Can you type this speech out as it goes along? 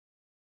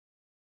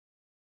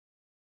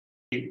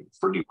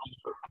pretty,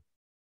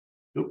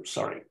 oops,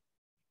 sorry.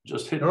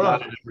 Just hit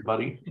that,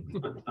 everybody,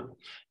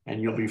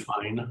 and you'll be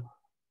fine.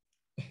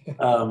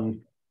 All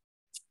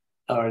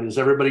right, is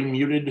everybody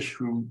muted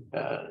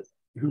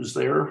who's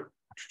there?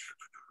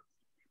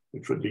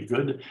 Which would be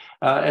good.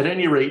 At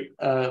any rate,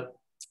 I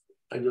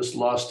just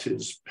lost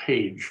his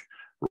page.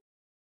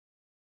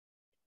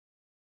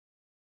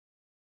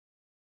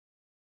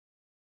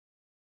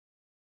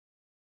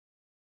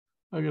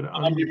 You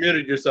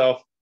muted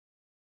yourself.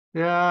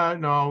 Yeah,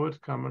 no, it's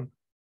coming.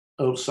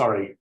 Oh,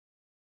 sorry.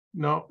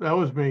 No, that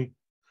was me.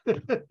 You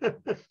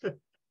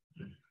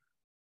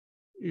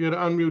got to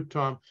unmute,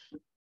 Tom.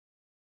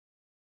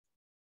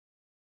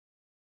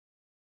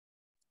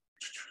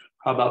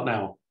 How about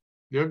now?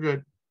 You're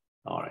good.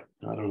 All right.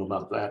 I don't know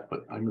about that,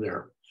 but I'm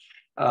there.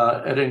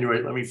 At any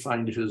rate, let me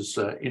find his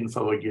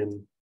info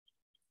again.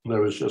 That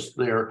was just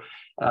there.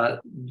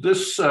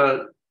 This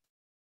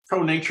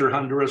Pro Nature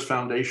Honduras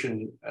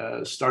Foundation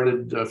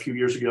started a few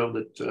years ago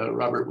that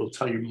Robert will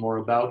tell you more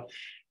about.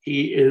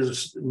 He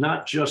is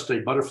not just a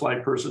butterfly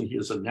person, he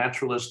is a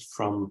naturalist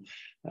from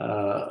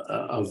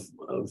of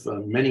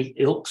many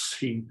ilks.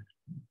 He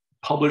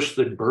published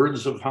the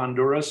Birds of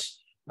Honduras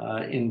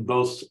in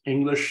both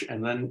English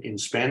and then in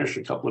Spanish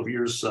a couple of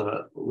years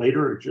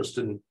later, just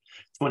in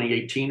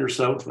 2018 or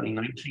so,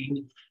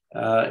 2019.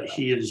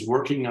 He is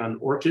working on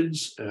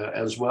orchids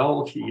as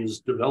well. He is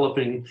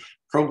developing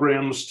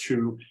programs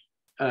to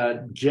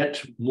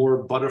get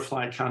more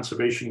butterfly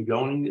conservation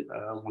going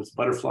with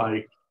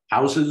butterfly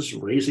houses,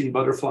 raising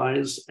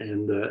butterflies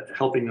and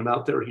helping them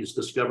out there. He's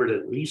discovered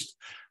at least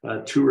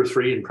 2 or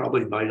 3 and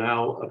probably by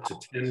now up to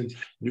 10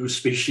 new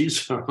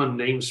species,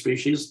 unnamed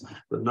species.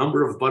 The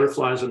number of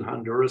butterflies in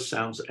Honduras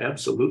sounds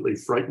absolutely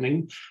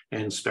frightening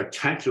and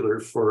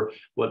spectacular for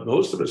what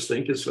most of us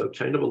think is a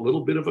kind of a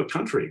little bit of a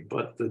country,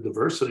 but the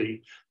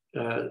diversity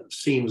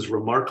seems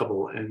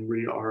remarkable, and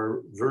we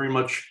are very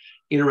much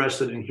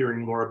interested in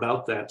hearing more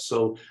about that.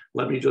 So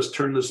let me just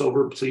turn this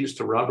over, please,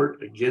 to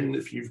Robert. Again,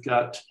 if you've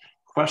got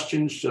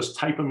questions, just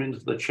type them into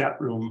the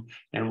chat room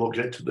and we'll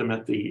get to them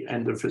at the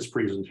end of his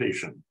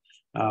presentation.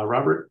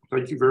 Robert,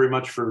 thank you very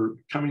much for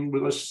coming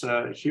with us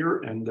here,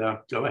 and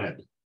go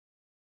ahead.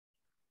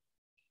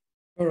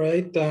 All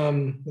right,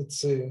 let's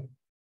see.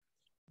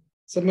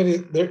 Somebody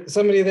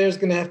there's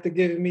going to have to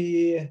give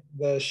me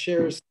the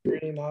share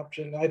screen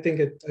option. I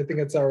think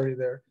it's already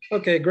there.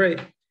 Okay,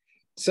 great.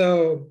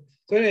 So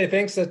anyway,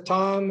 thanks to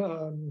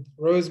Tom,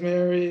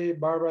 Rosemary,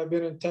 Barbara. I've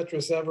been in touch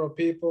with several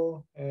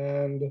people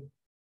and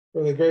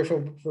really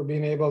grateful for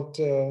being able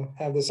to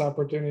have this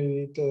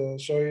opportunity to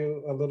show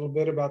you a little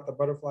bit about the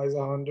butterflies of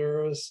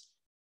Honduras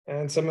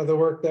and some of the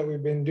work that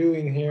we've been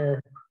doing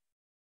here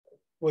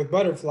with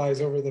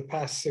butterflies over the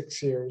past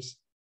 6 years.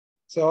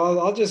 So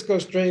I'll just go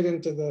straight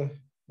into the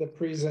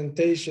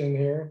presentation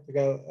here. I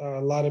got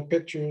a lot of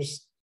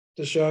pictures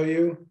to show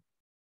you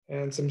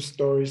and some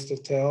stories to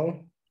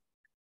tell.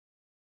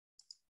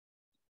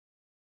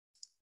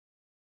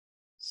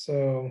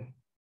 So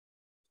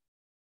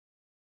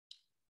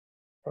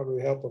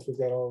probably help if we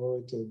got all the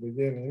way to the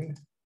beginning.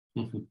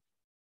 Mm-hmm.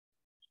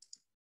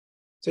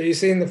 So you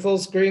seeing the full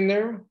screen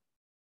there?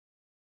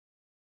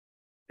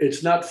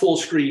 It's not full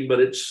screen, but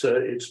it's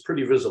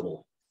pretty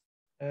visible.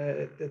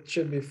 It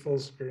should be full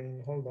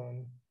screen. Hold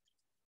on.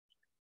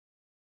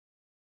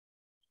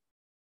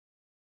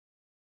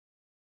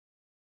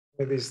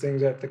 These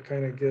things have to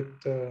kind of get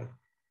try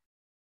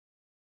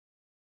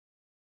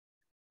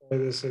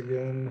this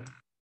again.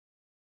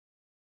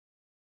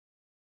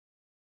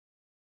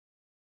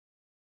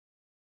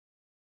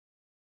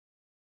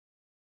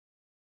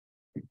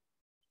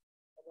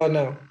 Oh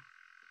no.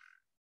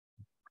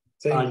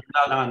 You're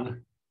not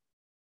on.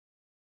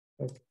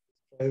 Okay,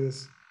 try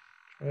this.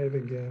 Try it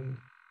again.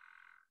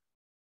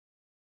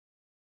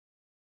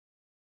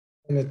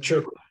 And it's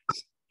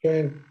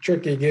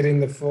tricky getting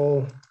the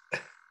full.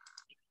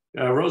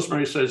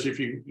 Rosemary says if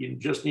you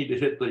just need to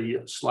hit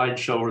the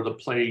slideshow or the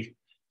play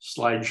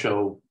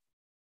slideshow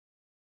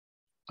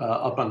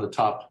up on the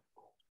top.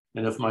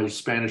 And if my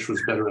Spanish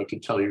was better, I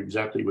could tell you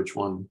exactly which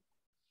one.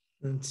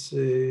 Let's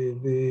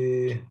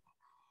see,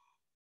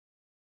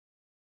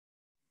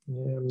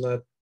 I'm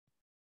not.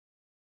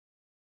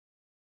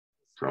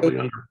 Probably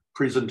under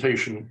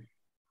presentation.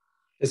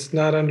 It's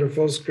not under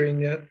full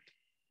screen yet.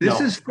 This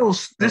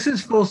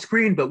is full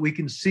screen, but we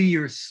can see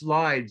your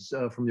slides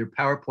from your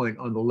PowerPoint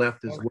on the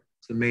left as well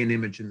as the main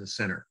image in the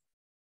center.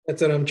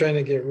 That's what I'm trying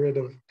to get rid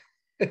of.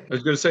 I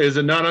was going to say, is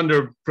it not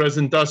under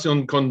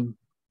presentación con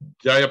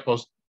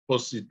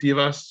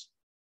diapositivas? Is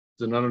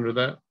it not under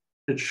that?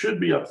 It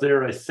should be up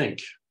there, I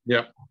think.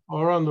 Yeah.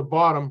 Or on the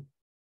bottom.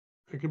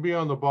 It could be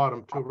on the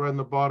bottom too. Right in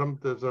the bottom,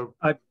 there's a.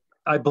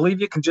 I believe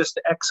you can just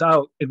X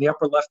out in the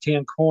upper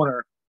left-hand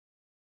corner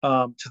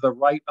to the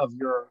right of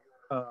your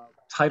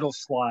title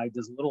slide.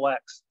 There's a little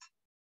X.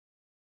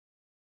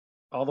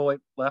 All the way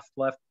left,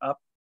 up.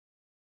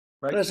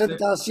 Right.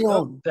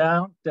 Presentación.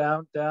 Down,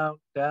 a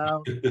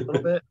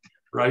little bit.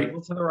 Right. A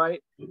little to the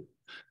right.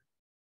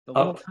 The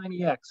little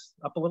tiny X.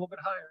 Up a little bit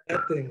higher.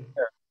 That thing.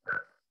 There.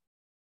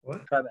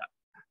 What? Try that.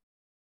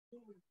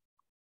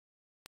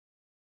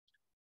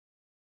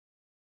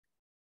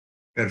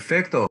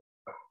 Perfecto.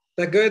 Is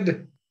that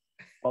good?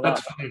 Well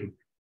That's done. fine.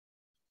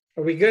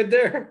 Are we good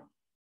there?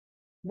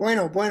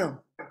 Bueno,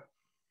 bueno.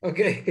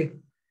 Okay.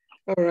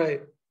 All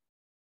right.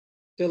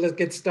 So let's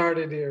get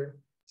started here.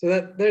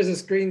 So there's a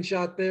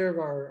screenshot there of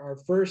our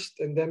first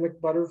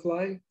endemic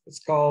butterfly. It's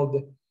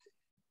called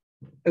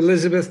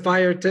Elizabeth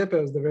firetip.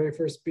 It was the very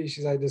first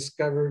species I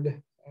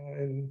discovered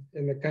in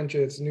the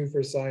country. It's new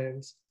for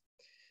science.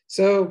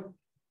 So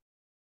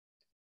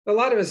a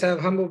lot of us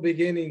have humble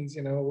beginnings,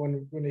 you know,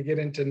 when you get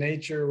into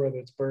nature, whether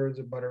it's birds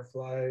or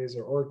butterflies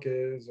or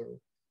orchids or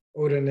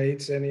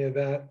odonates, any of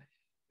that.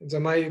 And so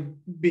my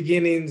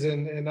beginnings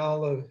in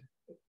all of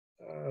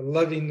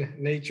loving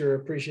nature,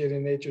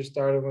 appreciating nature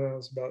started when I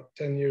was about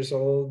 10 years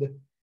old.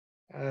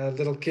 A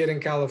little kid in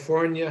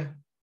California.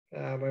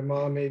 My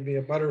mom made me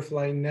a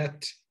butterfly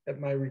net at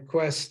my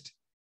request,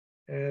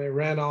 and it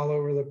ran all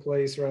over the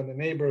place around the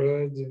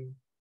neighborhoods and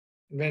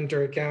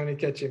Ventura County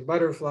catching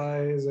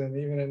butterflies and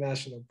even in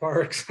national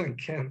parks on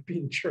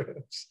camping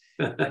trips.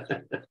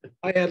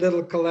 I had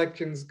little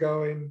collections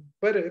going,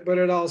 but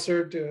it all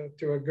served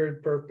to a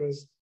good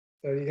purpose.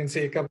 So you can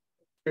see a couple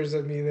of pictures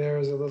of me there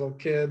as a little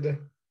kid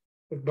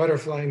with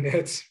butterfly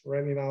nets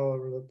running all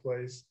over the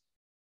place.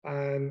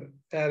 And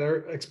had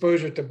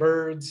exposure to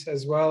birds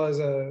as well as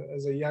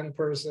a young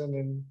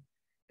person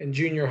in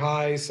junior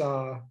high,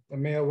 saw a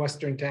male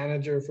Western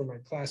tanager from my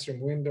classroom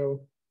window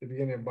at the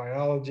beginning of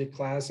biology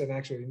class and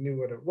actually knew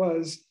what it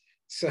was.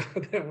 So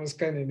that was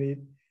kind of neat.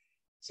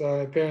 So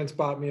my parents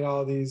bought me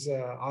all these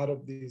I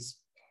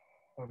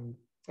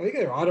think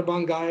they were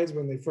Audubon guides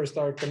when they first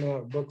started coming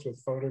out with books with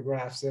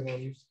photographs in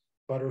them,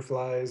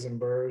 butterflies and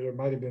birds, or it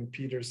might have been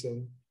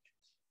Peterson.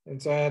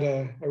 And so I had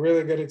a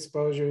really good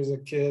exposure as a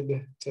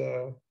kid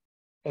to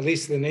at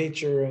least the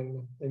nature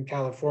in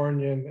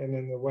California and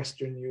in the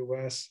Western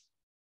US.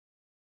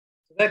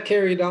 So that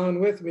carried on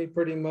with me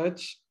pretty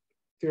much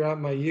throughout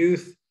my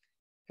youth.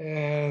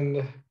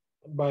 And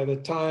by the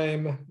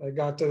time I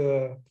got to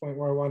the point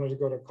where I wanted to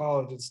go to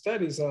college and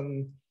study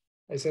something,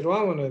 I said, well,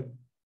 I want to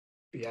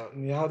be out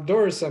in the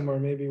outdoors somewhere,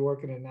 maybe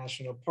work in a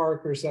national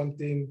park or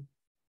something.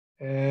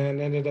 And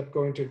ended up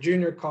going to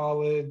junior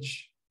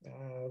college,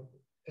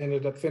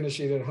 ended up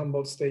finishing at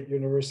Humboldt State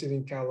University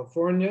in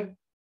California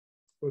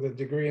with a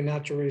degree in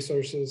natural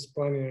resources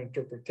planning and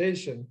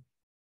interpretation.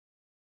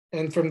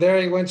 And from there,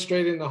 I went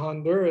straight into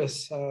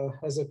Honduras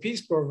as a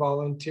Peace Corps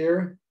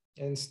volunteer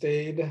and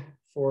stayed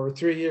for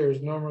 3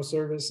 years. Normal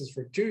service is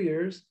for 2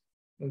 years.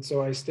 And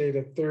so I stayed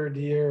a third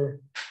year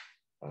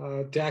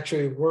to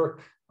actually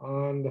work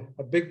on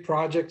a big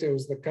project. It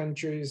was the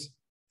country's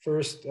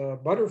first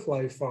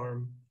butterfly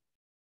farm.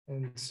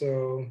 And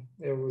so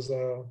it was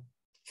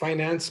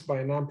financed by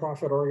a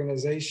nonprofit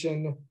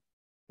organization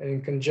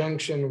in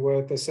conjunction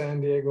with the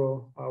San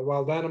Diego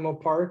Wild Animal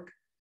Park.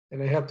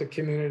 And I helped the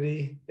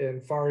community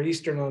in far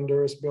eastern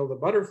Honduras build a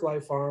butterfly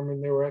farm,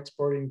 and they were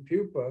exporting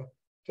pupa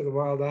to the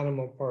Wild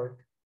Animal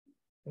Park.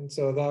 And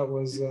so that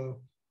was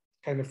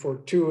kind of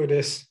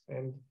fortuitous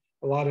and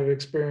a lot of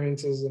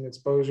experiences and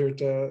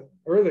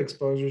early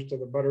exposures to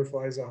the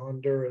butterflies of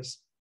Honduras.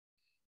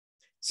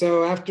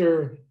 So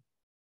after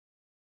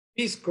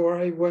Peace Corps,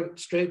 I went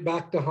straight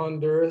back to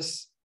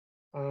Honduras.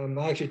 I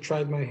actually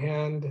tried my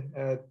hand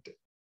at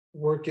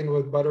working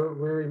with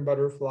rearing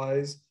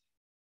butterflies,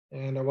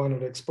 and I wanted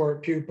to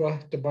export pupa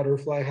to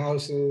butterfly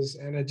houses,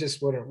 and it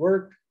just wouldn't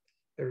work.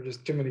 There were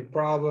just too many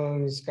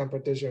problems,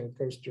 competition with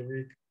Costa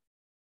Rica,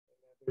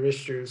 and other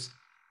issues.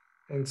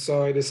 And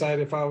so I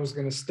decided if I was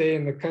going to stay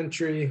in the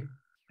country,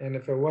 and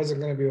if it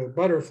wasn't going to be with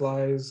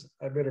butterflies,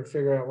 I better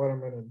figure out what I'm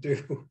going to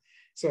do.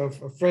 So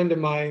a friend of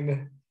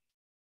mine,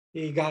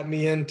 he got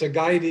me into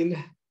guiding.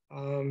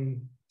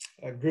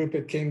 A group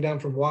that came down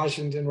from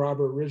Washington,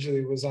 Robert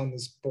Ridgely was on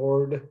this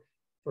board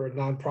for a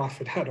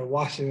nonprofit out of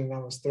Washington. I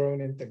was thrown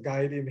into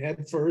guiding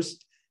head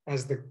first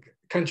as the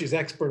country's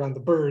expert on the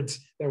birds.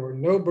 There were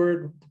no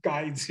bird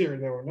guides here.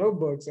 There were no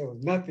books. There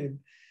was nothing.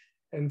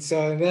 And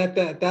so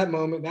at that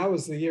moment, that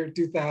was the year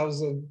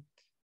 2000,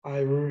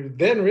 I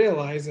then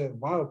realized that,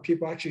 wow,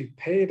 people actually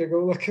pay to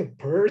go look at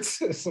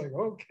birds. It's like,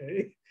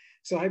 okay,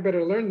 so I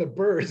better learn the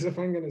birds if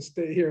I'm going to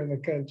stay here in the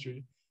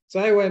country. So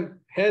I went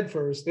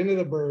headfirst into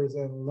the birds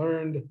and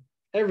learned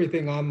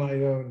everything on my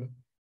own.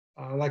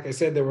 Like I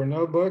said, there were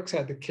no books. I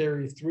had to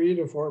carry 3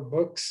 to 4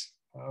 books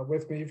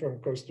with me from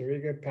Costa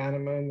Rica,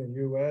 Panama, and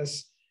the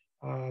US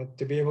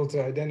to be able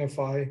to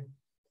identify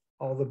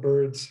all the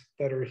birds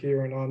that are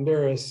here in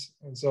Honduras.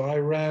 And so I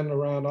ran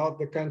around all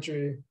the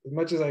country as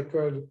much as I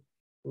could,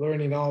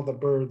 learning all the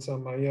birds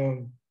on my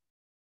own.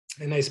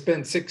 And I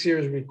spent 6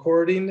 years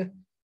recording,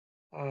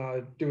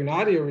 doing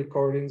audio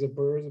recordings of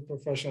birds with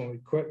professional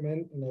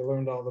equipment, and I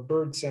learned all the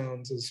bird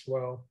sounds as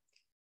well.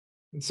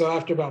 And so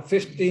after about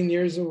 15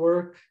 years of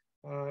work,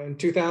 in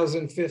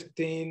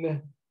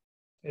 2015,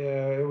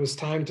 it was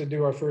time to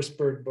do our first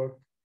bird book.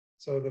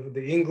 So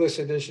the English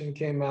edition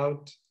came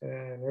out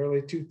in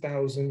early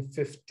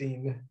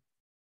 2015.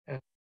 And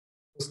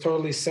it was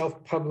totally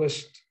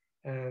self-published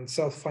and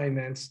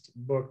self-financed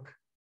book.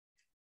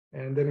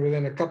 And then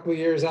within a couple of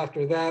years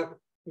after that,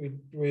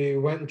 we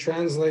went and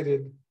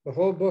translated the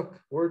whole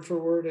book word for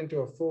word into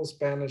a full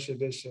Spanish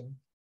edition.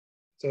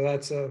 So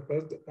that's a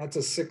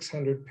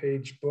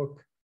 600-page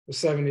book with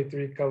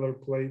 73 color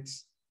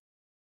plates.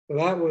 So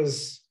that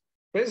was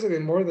basically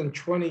more than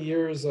 20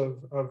 years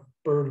of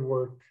bird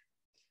work.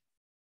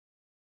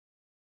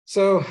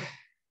 So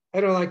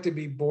I don't like to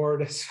be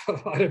bored. So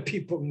a lot of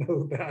people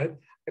know that.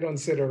 I don't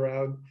sit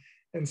around.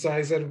 And so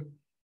I said,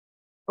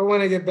 I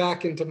want to get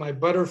back into my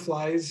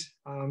butterflies.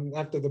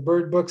 After the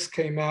bird books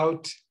came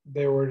out,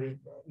 there were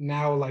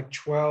now like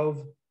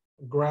 12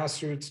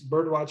 grassroots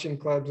birdwatching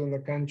clubs in the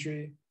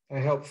country. I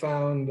helped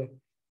found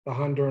the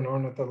Honduran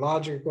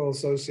Ornithological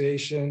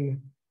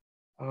Association.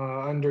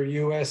 Under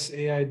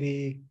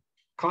USAID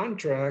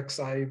contracts,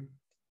 I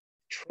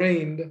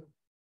trained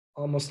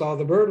almost all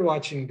the bird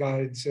watching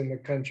guides in the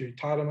country,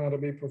 taught them how to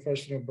be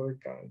professional bird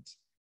guides.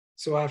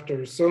 So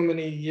after so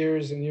many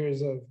years and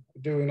years of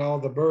doing all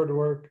the bird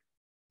work,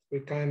 we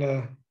kind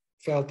of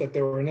felt that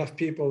there were enough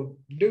people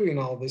doing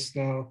all this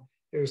now.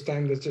 It was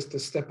time to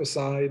step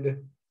aside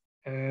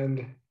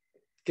and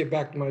get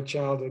back to my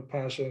childhood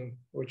passion,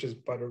 which is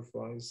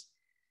butterflies.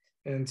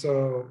 And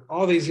so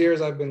all these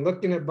years I've been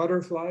looking at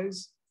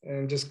butterflies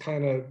and just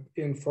kind of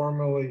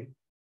informally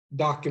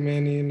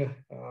documenting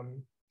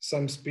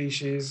some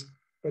species,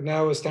 but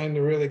now it's time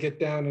to really get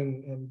down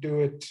and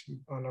do it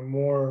on a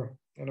more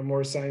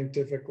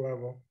scientific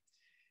level.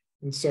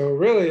 And so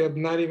really,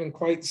 not even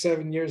quite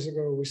 7 years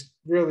ago, we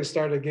really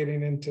started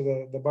getting into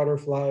the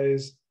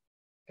butterflies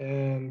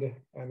and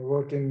been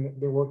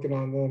working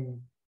on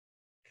them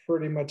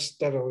pretty much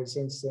steadily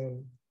since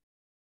then.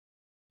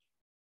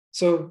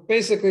 So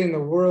basically in the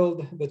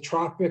world, the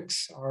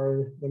tropics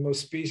are the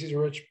most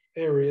species-rich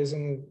areas,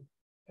 and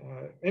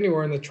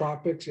anywhere in the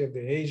tropics, you have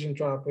the Asian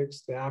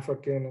tropics, the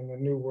African, and the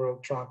New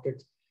World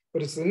tropics.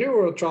 But it's the New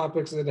World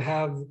tropics that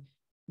have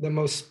the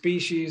most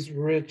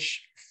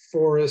species-rich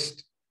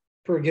forest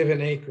per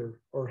given acre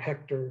or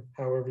hectare,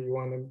 however you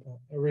want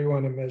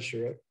to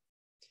measure it.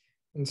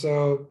 And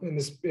so in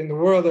the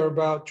world, there are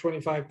about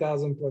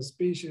 25,000 plus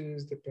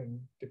species,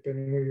 depending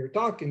who you're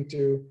talking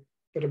to,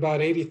 but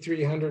about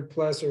 8,300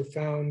 plus are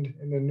found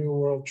in the New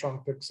World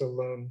tropics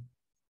alone.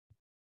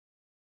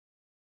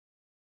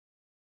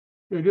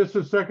 Yeah, just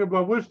a second,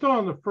 but we're still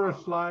on the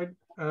first slide.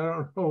 I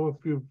don't know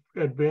if you've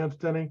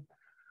advanced any.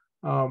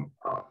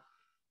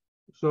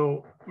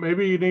 So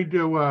maybe you need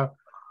to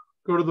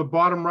go to the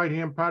bottom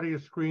right-hand part of your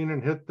screen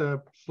and hit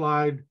the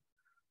slide.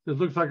 This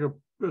looks like a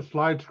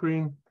slide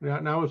screen. Yeah,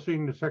 now we're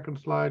seeing the second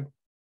slide.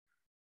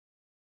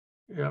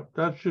 Yeah,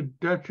 that should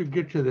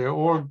get you there.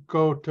 Or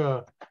go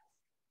to.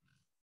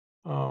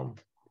 I'm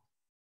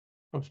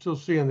still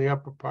seeing the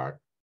upper part.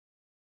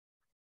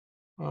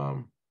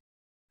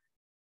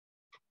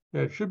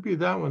 Yeah, it should be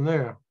that one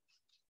there.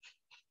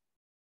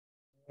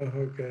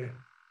 Okay,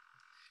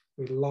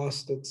 we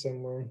lost it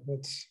somewhere.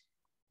 Let's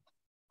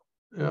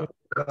Yeah.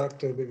 Back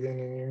to the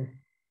beginning here.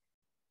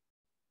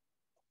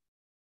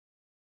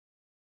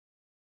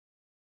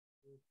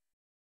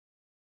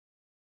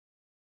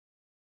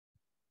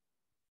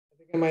 I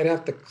think I might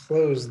have to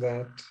close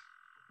that.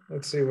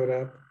 Let's see what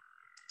happens.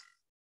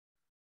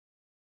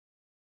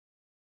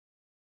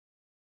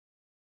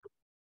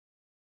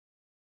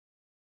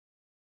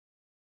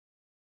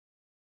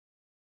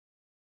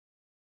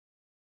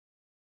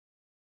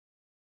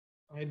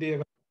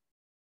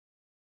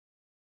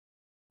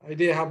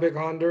 Idea how big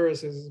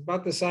Honduras is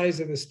about the size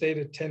of the state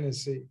of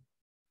Tennessee.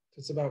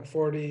 It's about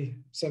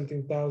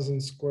 40-something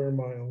thousand square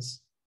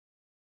miles.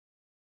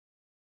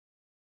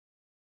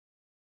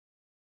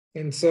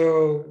 And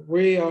so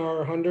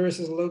Honduras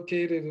is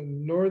located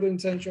in northern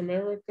Central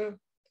America.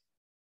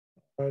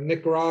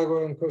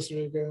 Nicaragua and Costa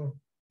Rica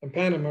and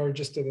Panama are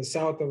just to the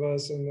south of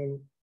us. And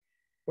then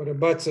what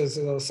abuts us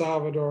is El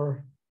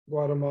Salvador,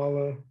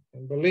 Guatemala,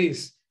 and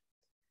Belize.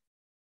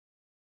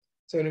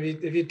 So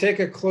if you take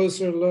a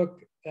closer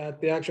look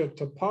at the actual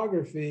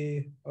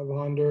topography of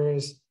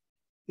Honduras,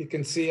 you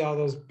can see all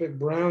those big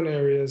brown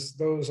areas.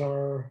 Those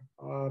are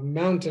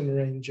mountain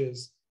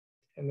ranges.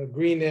 And the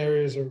green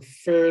areas are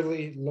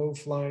fairly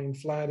low-flying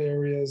flat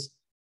areas.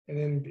 And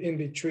then in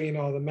between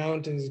all the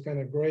mountains, kind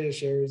of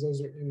grayish areas,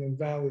 those are in the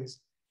valleys.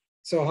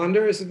 So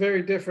Honduras is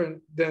very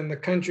different than the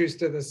countries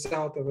to the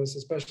south of us,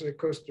 especially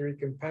Costa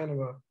Rica and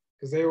Panama,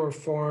 because they were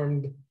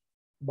formed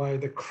by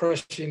the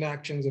crushing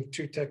actions of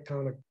two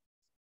tectonic.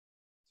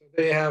 So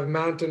they have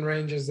mountain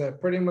ranges that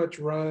pretty much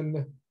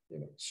run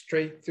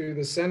straight through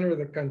the center of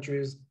the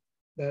countries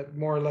that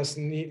more or less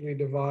neatly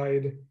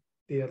divide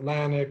the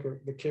Atlantic or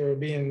the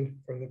Caribbean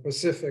from the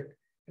Pacific.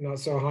 And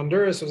also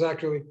Honduras was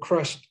actually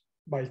crushed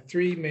by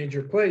three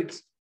major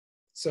plates.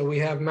 So we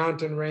have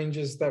mountain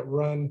ranges that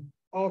run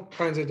all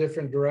kinds of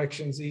different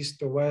directions, east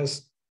to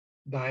west,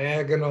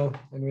 diagonal,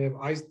 and we have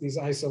these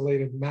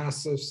isolated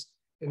massifs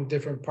in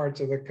different parts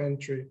of the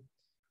country.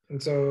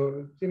 And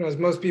so, as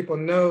most people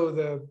know,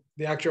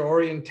 the actual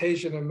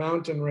orientation of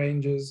mountain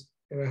ranges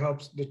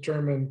helps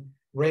determine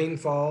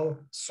rainfall,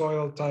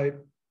 soil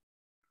type,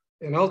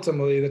 and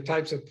ultimately the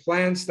types of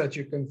plants that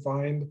you can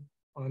find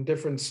on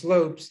different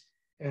slopes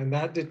and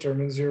that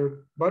determines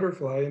your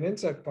butterfly and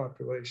insect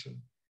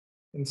population.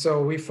 And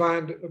so we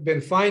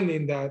been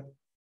finding that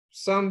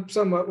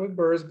somewhat with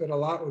birds, but a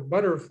lot with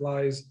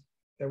butterflies,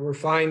 that we're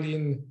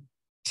finding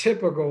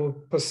typical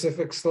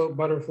Pacific slope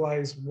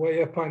butterflies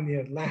way up on the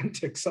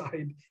Atlantic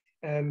side,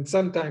 and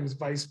sometimes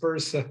vice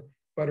versa,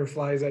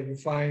 butterflies that you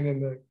find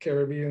in the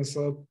Caribbean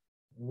slope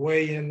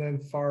way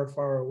inland, far,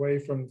 far away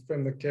from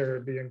the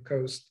Caribbean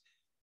coast.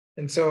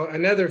 And so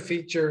another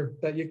feature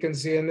that you can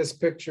see in this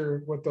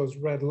picture with those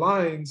red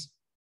lines,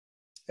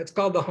 it's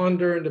called the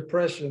Honduran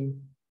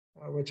Depression,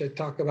 which I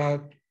talk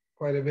about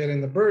quite a bit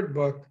in the bird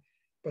book.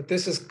 But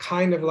this is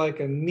kind of like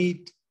a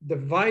neat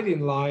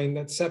dividing line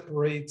that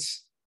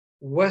separates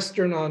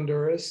Western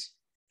Honduras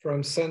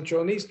from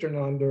Central and Eastern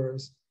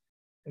Honduras.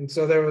 And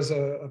so there was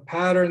a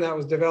pattern that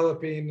was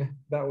developing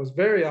that was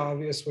very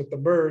obvious with the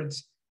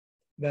birds,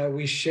 that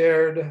we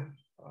shared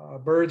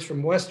birds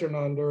from Western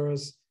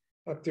Honduras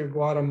up through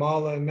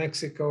Guatemala and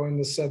Mexico in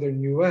the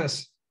southern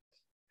US.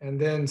 And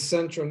then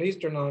Central and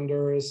Eastern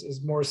Honduras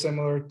is more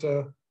similar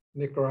to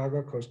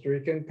Nicaragua, Costa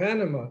Rica, and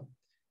Panama.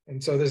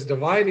 And so this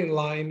dividing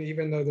line,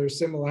 even though there's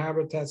similar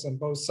habitats on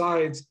both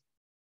sides,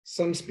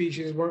 some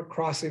species weren't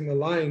crossing the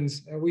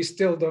lines, and we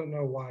still don't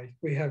know why.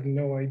 We have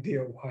no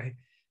idea why.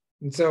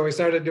 And so we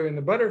started doing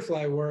the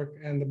butterfly work,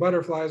 and the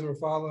butterflies were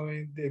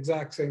following the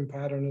exact same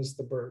pattern as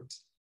the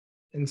birds.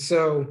 And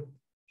so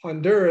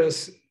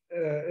Honduras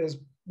is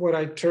what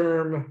I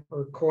term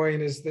or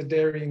coin as the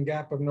Darien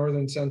Gap of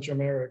Northern Central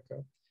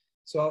America.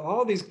 So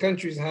all these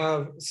countries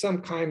have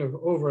some kind of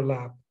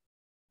overlap,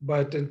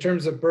 but in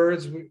terms of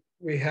birds,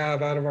 we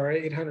have, out of our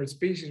 800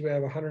 species, we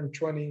have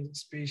 120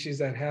 species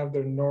that have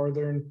their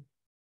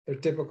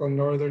typical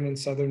northern and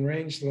southern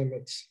range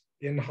limits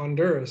in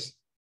Honduras.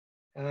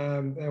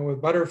 And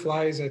with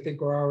butterflies, I think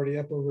we're already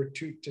up over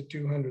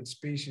 200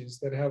 species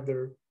that have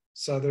their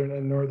southern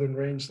and northern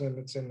range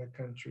limits in the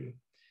country.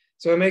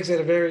 So it makes it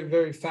a very,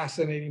 very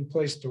fascinating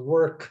place to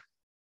work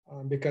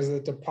because of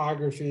the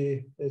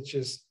topography. It's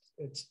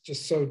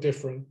just so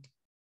different.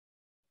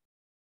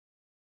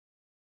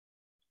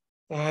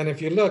 And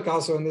if you look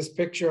also in this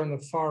picture on the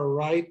far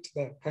right,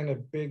 that kind of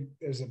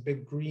there's a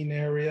big green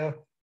area.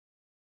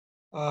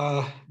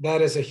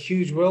 That is a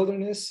huge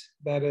wilderness.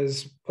 That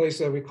is a place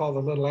that we call the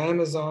Little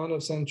Amazon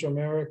of Central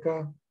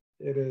America.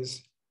 It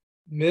is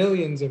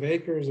millions of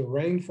acres of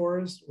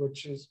rainforest,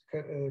 which is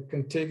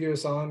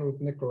contiguous on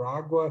with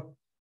Nicaragua.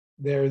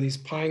 There are these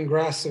pine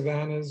grass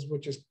savannas,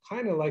 which is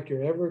kind of like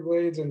your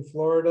Everglades in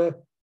Florida.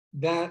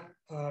 That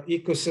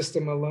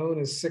ecosystem alone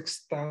is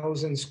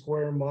 6,000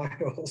 square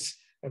miles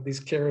of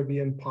these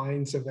Caribbean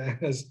pine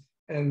savannas.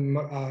 And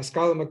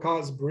scarlet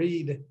macaws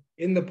breed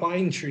in the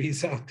pine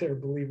trees out there,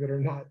 believe it or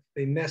not.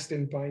 They nest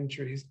in pine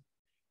trees.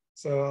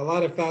 So a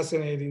lot of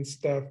fascinating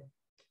stuff.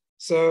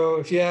 So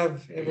if you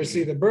ever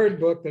see the bird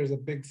book, there's a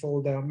big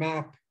fold out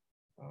map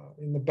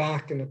in the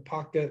back in a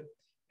pocket.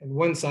 And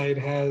one side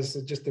has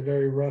just a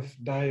very rough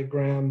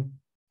diagram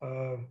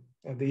of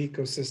the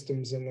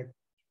ecosystems in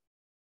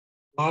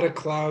a lot of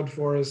cloud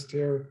forest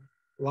here,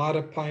 a lot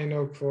of pine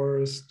oak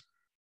forest,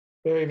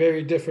 very,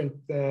 very different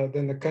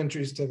than the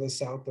countries to the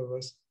south of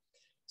us.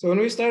 So when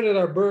we started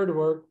our bird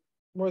work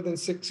more than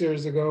 6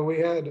 years ago, we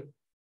had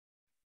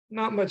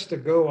not much to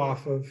go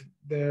off of.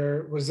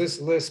 There was this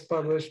list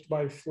published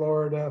by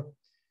Florida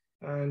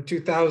in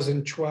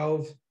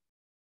 2012. It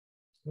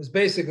was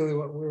basically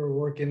what we were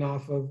working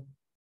off of,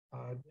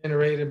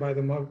 generated by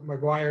the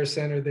McGuire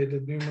Center. They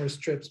did numerous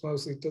trips,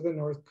 mostly to the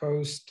North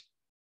Coast,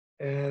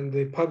 and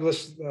they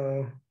published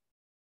the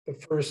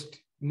first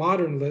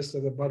modern list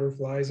of the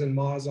butterflies and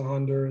moths of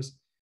Honduras.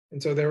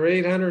 And so there were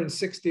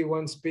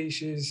 861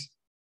 species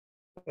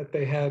that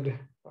they had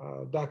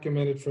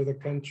documented for the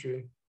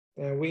country.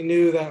 And we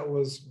knew that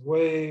was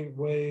way,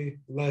 way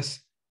less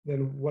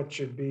than what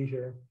should be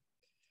here.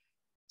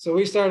 So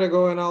we started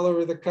going all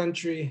over the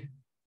country,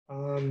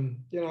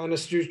 on a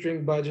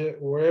shoestring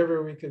budget,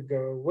 wherever we could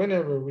go,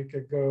 whenever we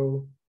could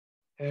go.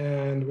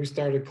 And we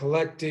started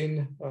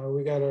collecting.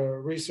 We got a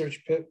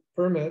research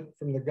permit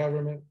from the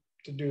government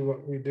to do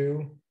what we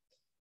do.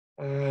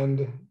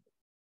 And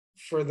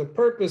for the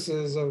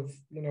purposes of,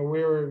 we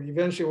were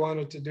eventually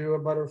wanted to do a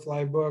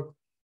butterfly book,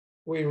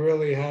 we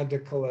really had to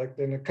collect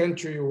in a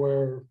country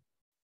where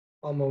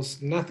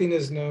almost nothing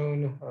is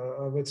known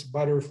of its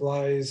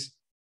butterflies.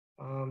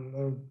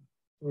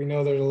 We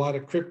know there's a lot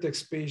of cryptic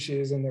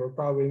species, and there were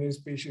probably new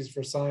species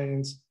for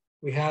science.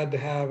 We had to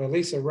have at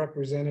least a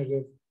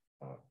representative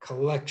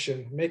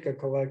collection, make a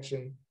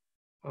collection.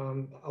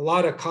 A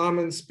lot of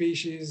common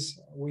species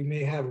we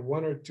may have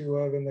one or two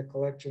of in the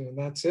collection, and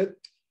that's it.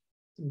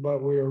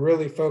 But we were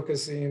really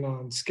focusing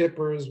on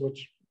skippers,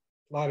 which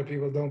a lot of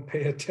people don't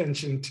pay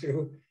attention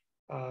to,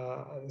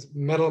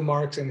 metal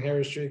marks and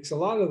hair streaks, a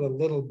lot of the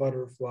little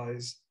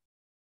butterflies.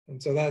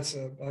 And so that's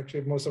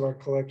actually most of our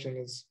collection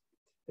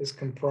is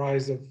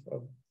comprised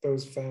of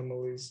those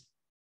families.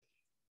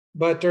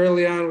 But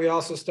early on, we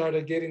also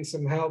started getting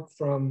some help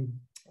from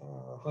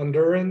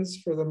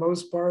Hondurans for the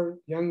most part,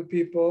 young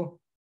people.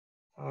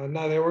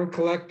 Now they weren't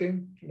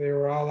collecting, they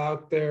were all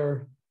out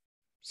there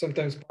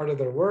sometimes part of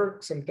their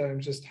work,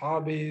 sometimes just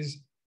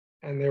hobbies.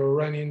 And they were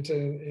running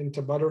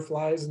into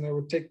butterflies, and they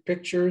would take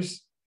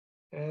pictures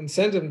and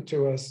send them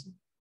to us.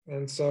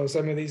 And so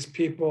some of these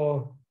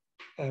people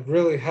have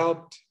really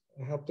helped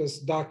us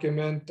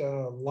document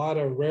a lot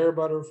of rare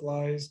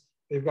butterflies.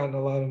 They've gotten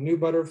a lot of new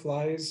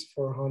butterflies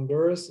for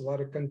Honduras, a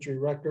lot of country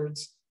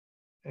records.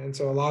 And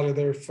so a lot of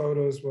their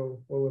photos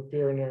will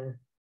appear in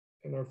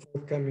our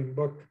forthcoming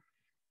book.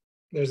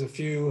 There's a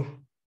few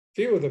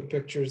of the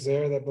pictures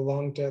there that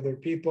belong to other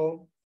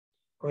people.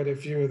 Quite a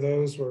few of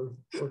those were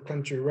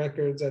country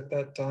records at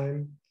that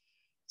time.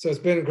 So it's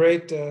been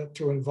great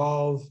to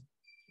involve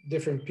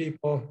different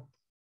people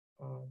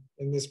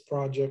in this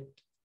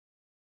project.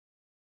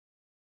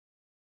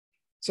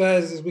 So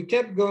as we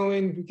kept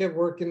going, we kept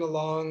working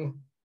along.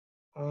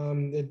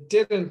 It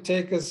didn't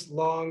take us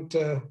long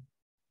to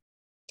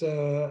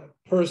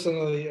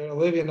personally,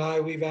 Olivia and I,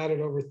 we've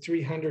added over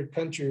 300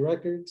 country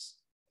records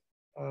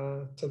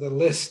to the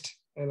list.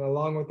 And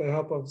along with the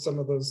help of some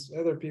of those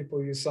other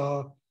people you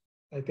saw,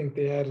 I think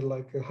they added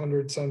like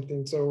 100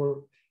 something.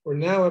 So we're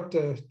now up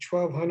to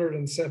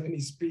 1,270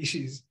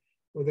 species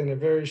within a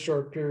very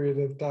short period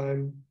of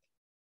time.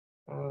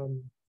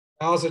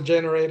 I also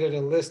generated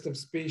a list of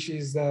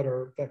species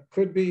that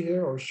could be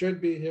here or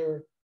should be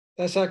here.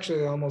 That's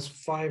actually almost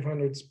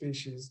 500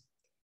 species.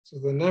 So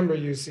the number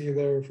you see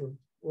there,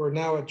 we're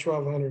now at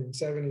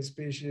 1,270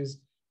 species.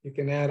 You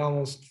can add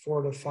almost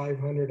 400 to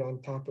 500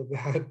 on top of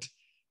that.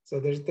 So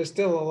there's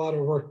still a lot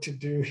of work to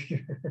do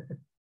here.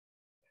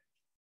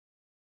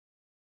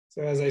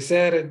 So as I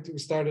said, we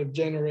started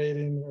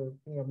generating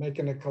or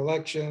making a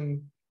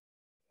collection.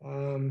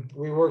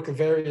 We work with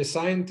various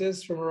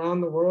scientists from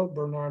around the world.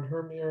 Bernard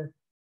Hermier,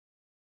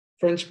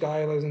 French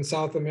guy, lives in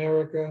South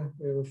America.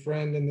 We have a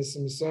friend in the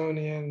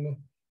Smithsonian.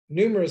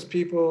 Numerous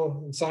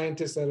people and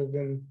scientists that have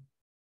been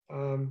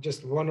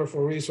just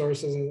wonderful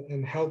resources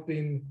in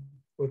helping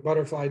with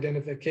butterfly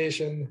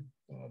identification.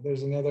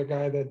 There's another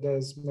guy that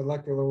does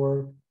molecular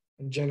work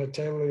and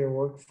genitalia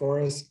work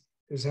for us,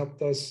 who's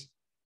helped us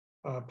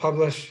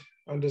publish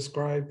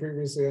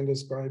previously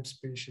undescribed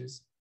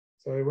species.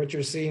 So what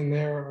you're seeing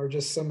there are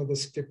just some of the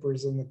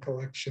skippers in the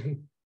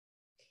collection.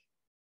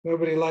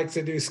 Nobody likes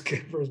to do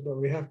skippers, but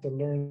we have to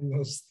learn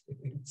those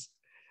things.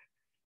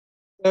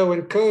 So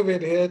when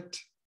COVID hit,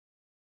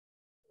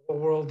 the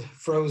world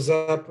froze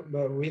up,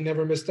 but we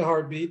never missed a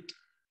heartbeat.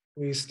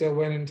 We still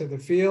went into the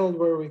field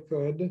where we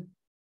could,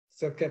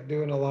 still kept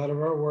doing a lot of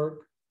our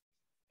work.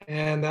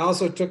 And I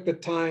also took the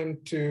time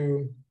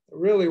to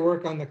really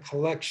work on the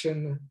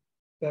collection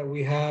that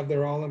we have.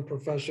 They're all in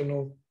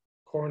professional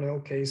Cornell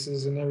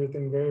cases and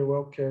everything, very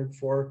well cared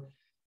for.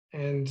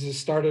 And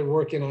just started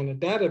working on a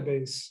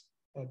database,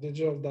 a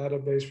digital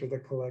database for the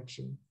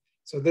collection.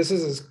 So this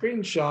is a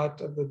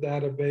screenshot of the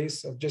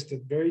database of just a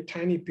very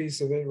tiny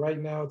piece of it. Right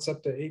now it's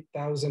up to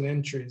 8,000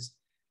 entries.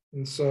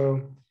 And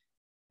so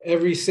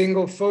every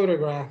single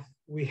photograph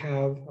we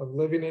have of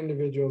living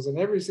individuals and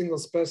every single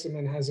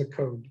specimen has a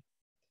code.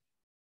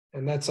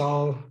 And that's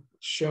all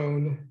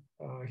shown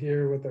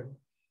here with a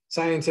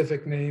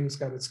scientific name. It's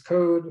got its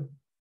code,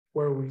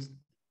 where we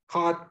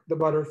caught the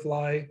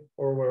butterfly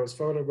or where it was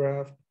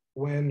photographed,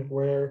 when,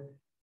 where,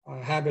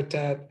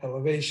 habitat,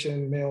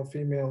 elevation, male,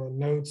 female, and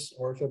notes,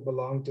 or if it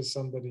belonged to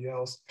somebody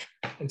else.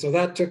 And so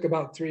that took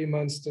about 3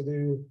 months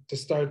to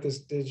start this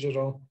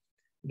digital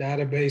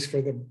database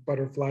for the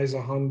butterflies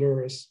of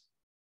Honduras.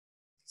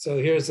 So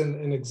here's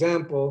an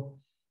example.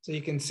 So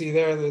you can see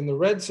there in the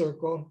red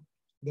circle,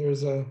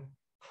 there's a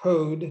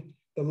code.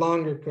 The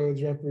longer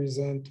codes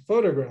represent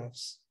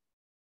photographs.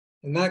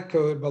 And that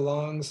code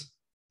belongs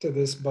to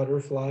this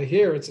butterfly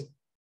here. It's a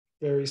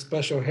very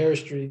special hair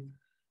streak.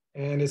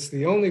 And it's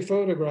the only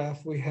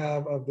photograph we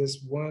have of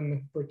this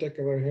one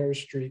particular hair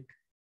streak.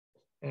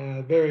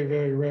 Very,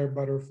 very rare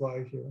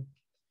butterfly here.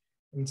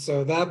 And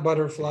so that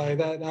butterfly,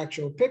 that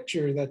actual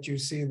picture that you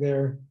see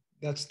there,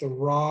 that's the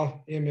raw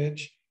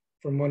image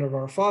from one of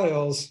our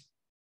files,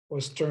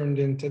 was turned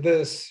into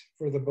this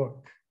for the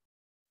book.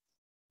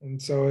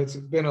 And so it's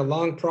been a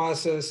long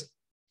process.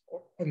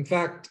 In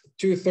fact,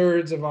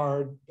 2/3 of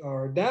our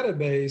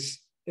database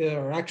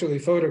are actually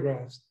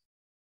photographs.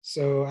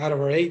 So out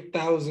of our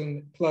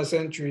 8,000 plus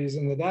entries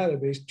in the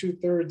database,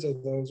 2/3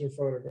 of those are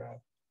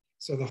photographed.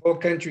 So the whole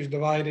country is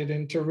divided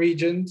into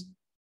regions.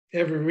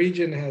 Every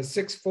region has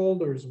 6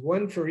 folders,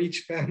 one for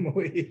each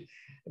family.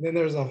 And then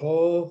there's a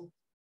whole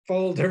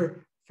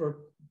folder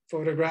for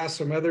photographs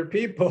from other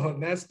people,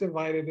 and that's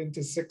divided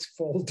into 6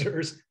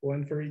 folders,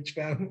 one for each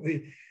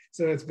family.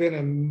 So it's been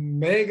a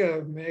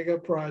mega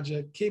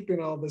project, keeping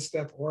all this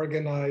stuff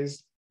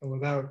organized and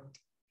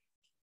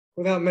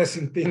without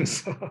messing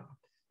things up.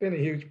 Been a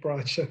huge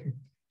project.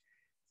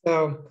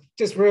 So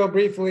just real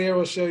briefly here,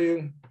 we'll show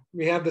you,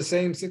 we have the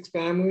same 6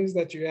 families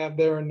that you have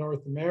there in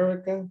North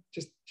America,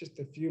 just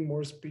a few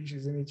more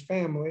species in each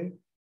family.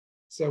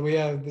 So we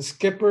have the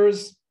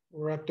skippers.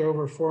 We're up to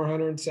over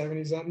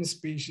 470 something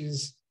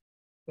species.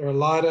 There are a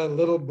lot of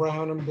little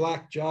brown and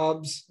black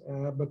jobs,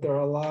 but there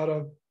are a lot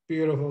of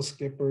beautiful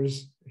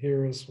skippers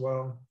here as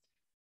well.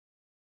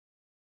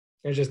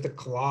 There's just a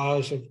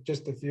collage of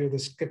just a few of the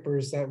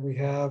skippers that we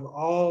have,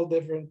 all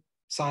different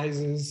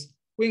sizes.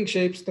 Wing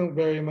shapes don't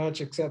vary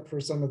much except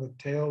for some of the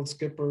tailed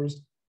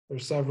skippers.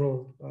 There's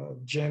several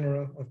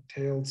genera of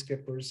tailed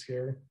skippers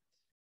here.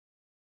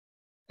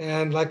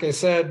 And like I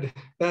said,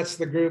 that's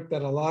the group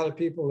that a lot of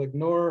people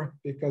ignore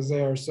because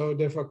they are so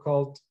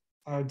difficult.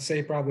 I would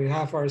say probably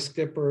half our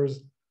skippers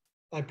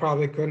I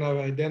probably couldn't have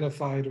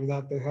identified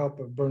without the help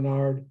of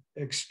Bernard.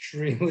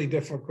 Extremely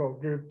difficult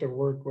group to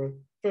work with,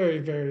 very,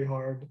 very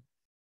hard.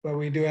 But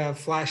we do have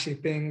flashy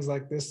things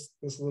like this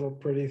little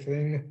pretty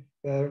thing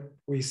that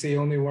we see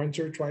only once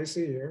or twice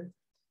a year.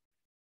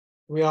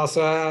 We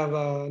also have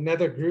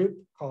another group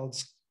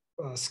called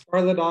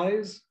scarlet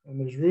eyes, and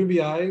there's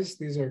ruby eyes.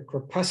 These are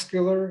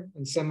crepuscular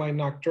and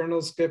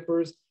semi-nocturnal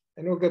skippers,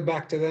 and we'll get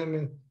back to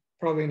them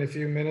probably in a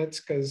few minutes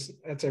because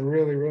that's a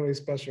really, really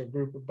special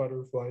group of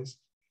butterflies.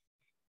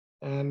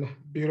 And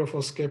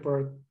beautiful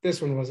skipper.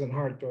 This one wasn't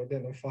hard to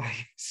identify.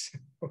 So.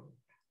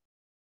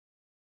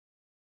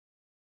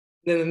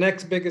 Then the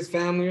next biggest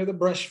family are the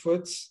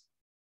brushfoots,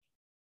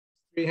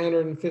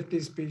 350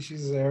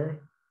 species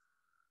there.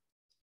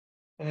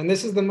 And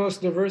this is the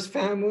most diverse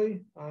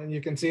family. You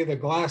can see the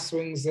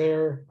glasswings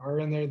there are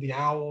in there, the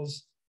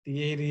owls, the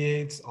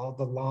 88s, all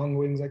the long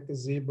wings like the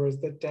zebras,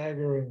 the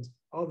daggerwings,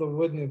 all the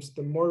wood nymphs,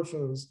 the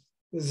morphos,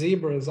 the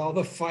zebras, all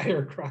the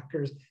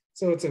firecrackers.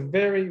 So it's a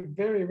very,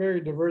 very,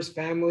 very diverse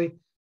family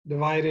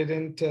divided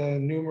into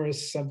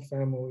numerous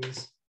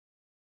subfamilies.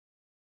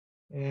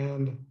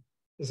 And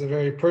it's a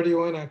very pretty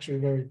one, actually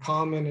very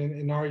common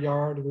in our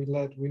yard. We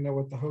know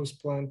what the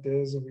host plant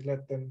is and we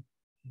let them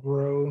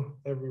grow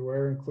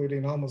everywhere,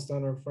 including almost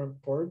on our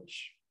front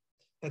porch.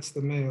 That's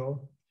the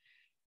male.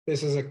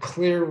 This is a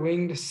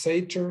clear-winged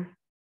satyr.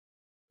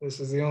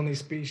 This is the only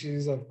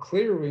species of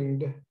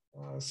clear-winged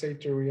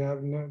satyr we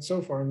have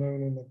so far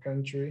known in the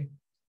country.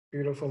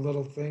 Beautiful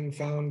little thing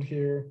found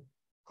here,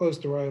 close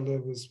to where I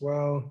live as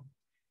well.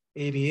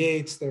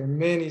 88s, there are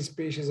many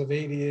species of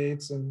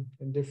 88s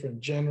in different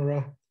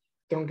genera.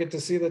 Don't get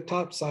to see the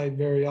top side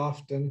very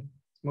often,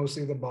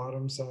 mostly the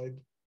bottom side.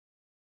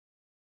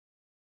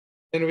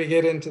 Then we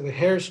get into the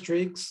hair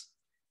streaks.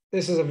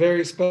 This is a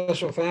very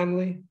special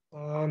family.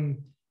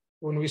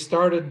 When we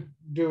started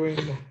doing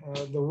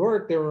the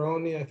work, there were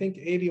only, I think,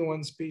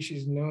 81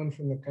 species known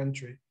from the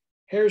country.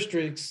 Hair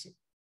streaks,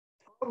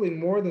 probably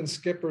more than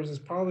skippers, is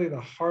probably the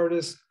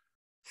hardest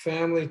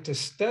family to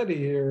study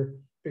here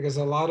because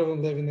a lot of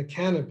them live in the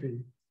canopy.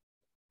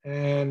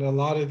 And a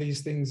lot of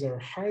these things are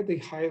highly,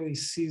 highly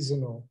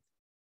seasonal.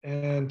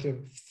 And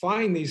to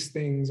find these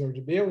things or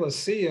to be able to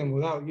see them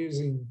without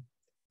using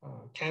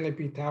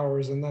canopy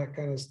towers and that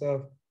kind of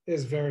stuff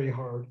is very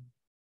hard.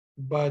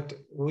 But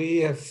we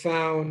have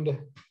found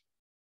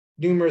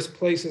numerous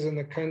places in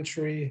the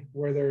country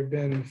where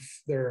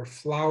there are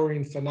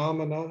flowering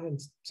phenomena, and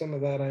some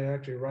of that I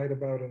actually write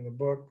about in the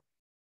book,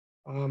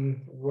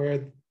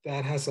 where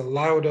that has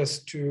allowed us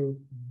to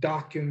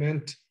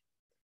document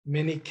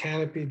many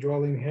canopy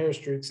dwelling hair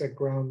streaks at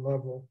ground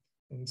level.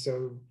 And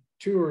so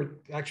 2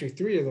 or actually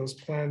 3 of those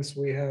plants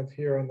we have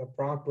here on the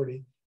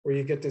property where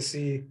you get to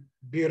see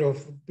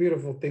beautiful,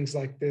 beautiful things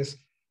like this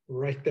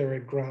right there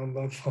at ground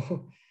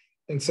level.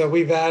 And so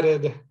we've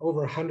added over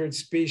 100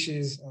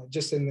 species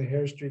just in the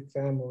hair streak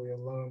family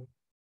alone.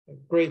 A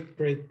great,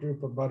 great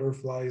group of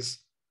butterflies.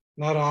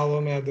 Not all of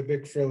them have the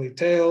big frilly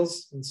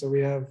tails. And so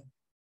we have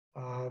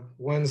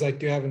ones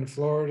like you have in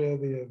Florida,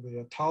 the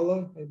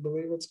Atala, I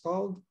believe it's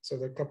called. So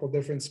there are a couple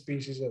different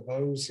species of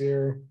those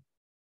here.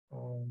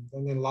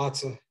 And then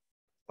lots of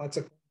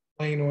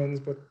plain ones,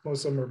 but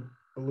most of them are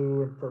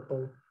blue and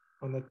purple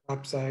on the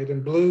top side.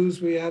 And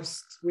blues, we have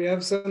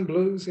some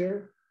blues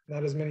here,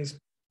 not as many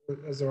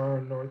as there are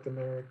in North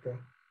America.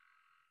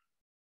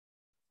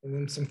 And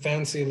then some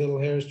fancy little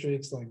hair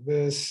streaks like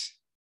this.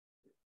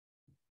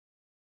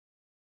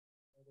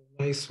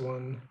 Nice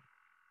one.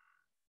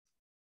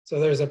 So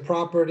there's a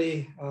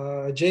property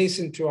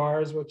adjacent to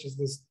ours, which is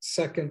the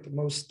second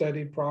most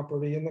studied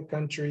property in the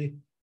country.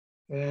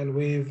 And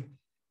we've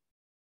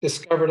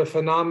discovered a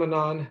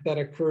phenomenon that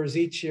occurs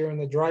each year in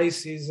the dry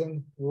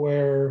season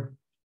where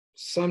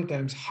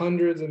sometimes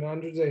hundreds and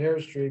hundreds of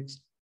hair streaks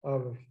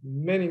of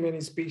many,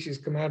 many species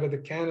come out of the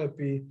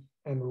canopy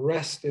and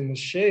rest in the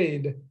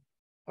shade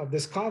of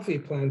this coffee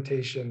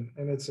plantation.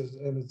 And it's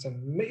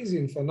an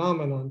amazing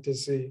phenomenon to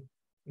see.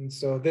 And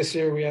so this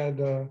year we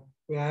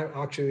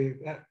actually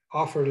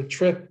offered a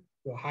trip,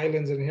 the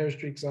Highlands and Hair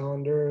Streaks of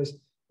Honduras,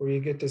 where you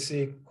get to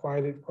see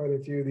quite a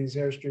few of these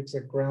hair streaks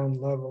at ground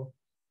level.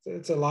 So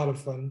it's a lot of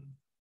fun.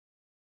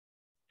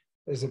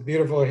 There's a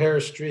beautiful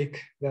hair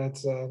streak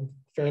that's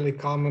fairly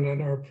common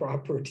on our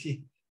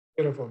property.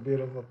 Beautiful,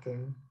 beautiful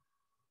thing.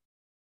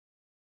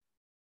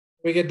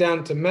 We get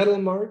down to metal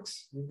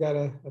marks. We've got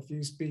a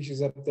few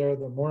species up there,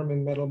 the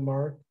Mormon metal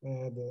mark,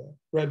 the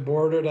red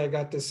bordered I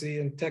got to see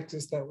in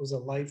Texas. That was a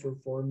lifer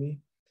for me.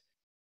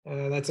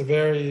 That's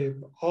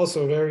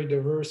also a very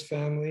diverse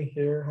family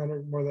here,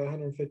 more than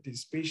 150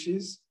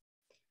 species.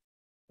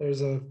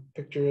 There's a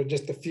picture of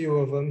just a few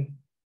of them.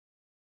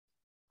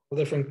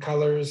 different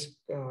colors.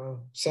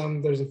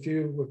 There's a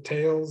few with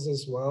tails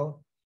as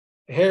well.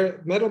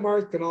 Meadow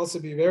marks can also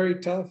be very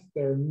tough.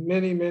 There are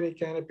many, many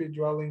canopy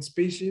dwelling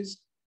species.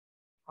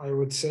 I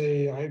would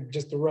say,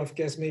 just a rough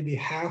guess, maybe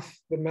half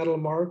the meadow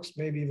marks,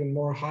 maybe even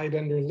more, hide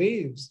under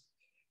leaves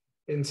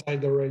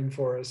inside the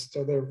rainforest.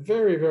 So they're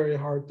very, very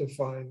hard to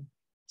find.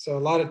 So a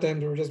lot of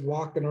times we're just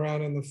walking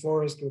around in the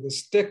forest with a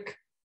stick,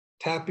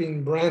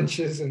 tapping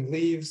branches and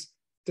leaves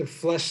to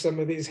flesh some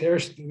of these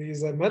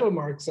meadow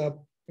marks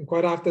up. And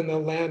quite often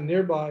they'll land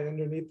nearby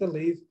underneath the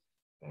leaf,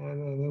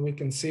 and then we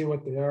can see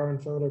what they are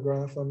and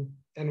photograph them.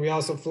 And we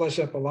also flesh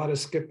up a lot of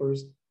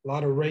skippers, a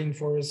lot of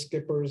rainforest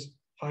skippers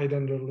hide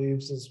under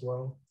leaves as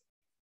well.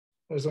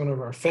 There's one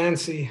of our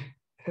fancy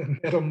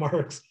meadow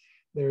marks.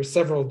 There are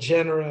several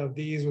genera of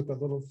these with the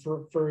little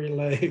furry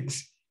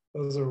legs.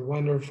 Those are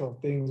wonderful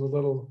things with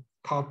little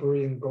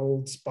coppery and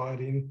gold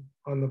spotting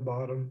on the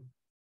bottom.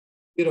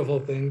 Beautiful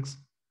things.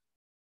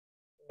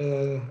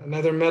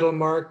 Another meadow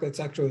mark that's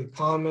actually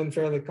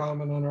fairly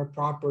common on our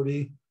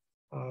property.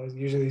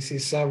 Usually see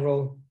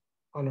several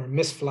on our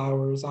mist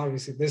flowers.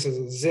 Obviously, this is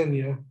a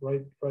zinnia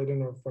right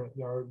in our front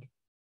yard.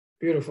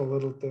 Beautiful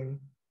little thing.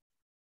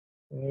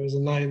 There's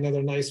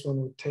another nice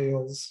one with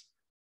tails.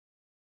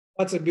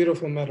 Lots of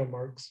beautiful meadow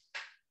marks.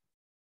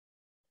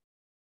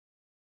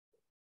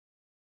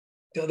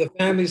 Till the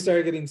family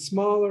started getting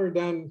smaller,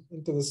 down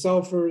into the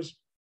sulfurs,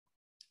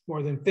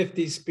 more than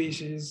 50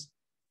 species.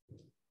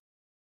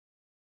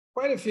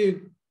 Quite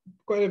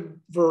a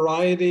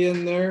variety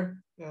in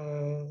there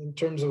in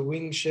terms of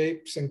wing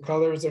shapes and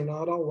colors. They're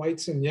not all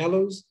whites and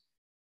yellows.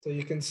 So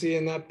you can see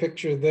in that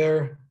picture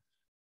there,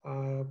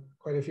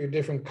 quite a few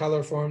different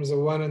color forms. The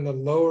one in the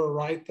lower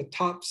right, the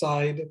top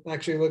side,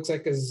 actually looks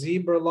like a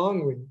zebra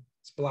longwing.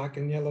 It's black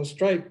and yellow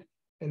striped,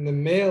 and the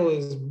male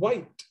is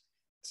white.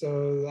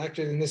 So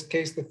actually, in this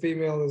case, the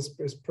female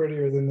is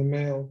prettier than the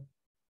male.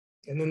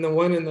 And then the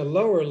one in the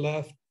lower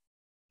left,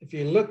 if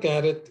you look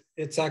at it,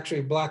 it's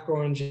actually black,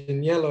 orange,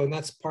 and yellow, and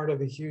that's part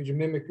of a huge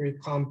mimicry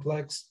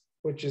complex,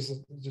 which is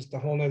just a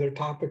whole nother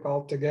topic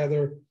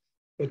altogether,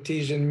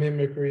 Batesian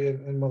mimicry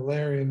and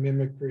Malarian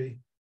mimicry.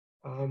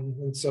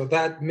 And so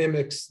that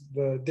mimics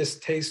the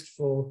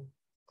distasteful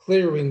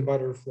clearwing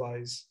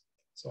butterflies.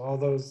 So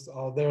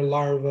all their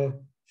larvae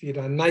feed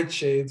on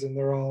nightshades, and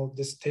they're all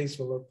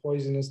distasteful or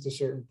poisonous to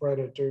certain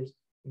predators.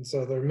 And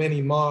so there are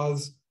many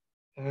moths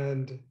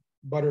and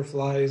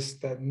butterflies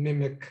that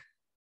mimic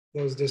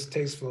those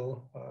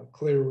distasteful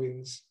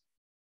clearwings.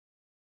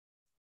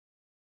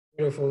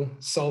 Beautiful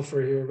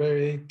sulfur here,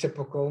 very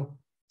typical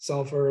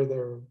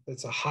sulfur.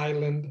 It's a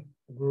highland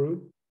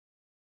group.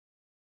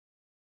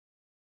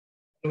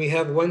 We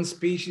have one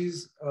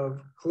species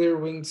of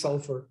clear-winged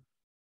sulfur.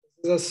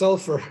 This is a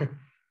sulfur,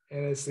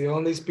 and it's the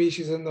only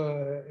species in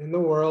the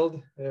world.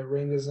 It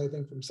ranges, I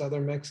think, from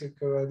southern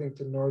Mexico, I think,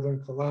 to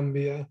northern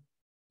Colombia,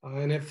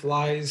 and it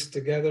flies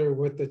together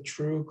with the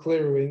true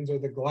clear wings or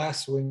the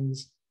glass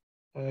wings,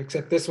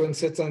 except this one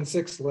sits on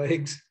 6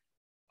 legs,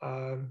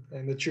 and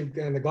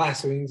the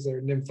glass wings,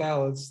 they're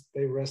nymphalids.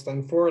 They rest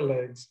on 4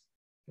 legs,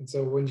 and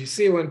so when you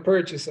see one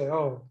perch, you say,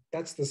 "Oh,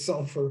 that's the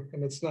sulfur,"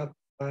 and it's not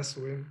the glass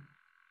wing.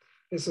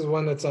 This is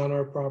one that's on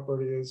our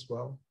property as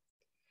well.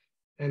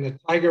 And the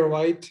tiger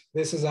white,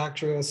 this is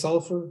actually a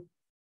sulfur,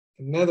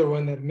 another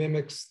one that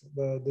mimics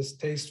the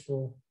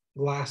distasteful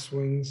glass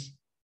wings.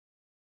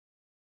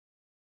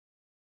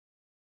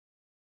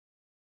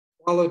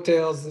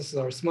 Swallowtails, this is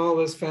our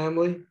smallest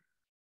family.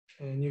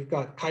 And you've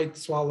got kite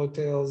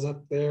swallowtails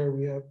up there.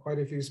 We have quite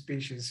a few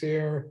species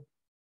here.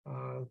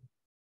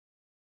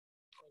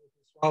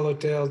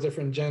 Swallowtails,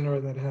 different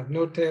genera that have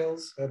no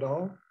tails at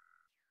all.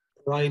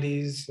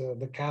 Varieties,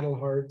 the cattle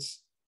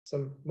hearts,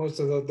 most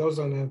of those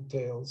don't have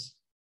tails.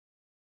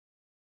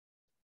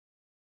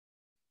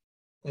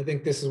 I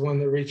think this is one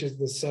that reaches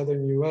the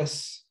southern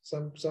US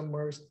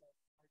somewhere,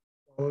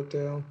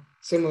 swallowtail,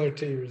 similar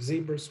to your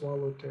zebra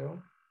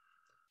swallowtail.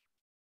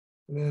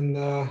 And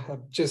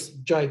then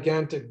just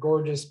gigantic,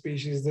 gorgeous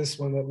species, this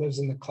one that lives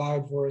in the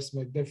cloud forest,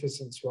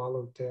 magnificent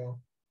swallowtail.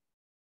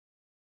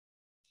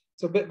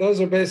 So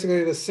those are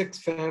basically the 6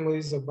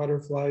 families of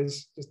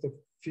butterflies, just a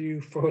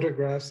few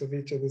photographs of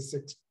each of the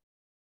 6.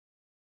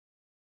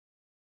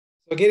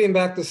 So getting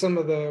back to some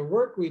of the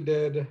work we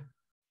did,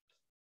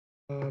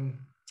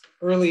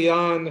 early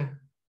on,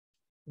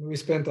 we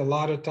spent a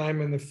lot of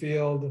time in the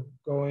field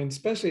going,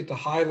 especially to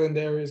highland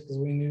areas, because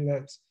we knew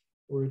that's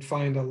where we'd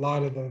find a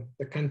lot of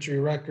the country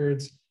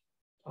records.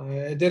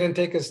 It didn't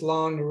take us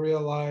long to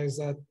realize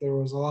that there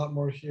was a lot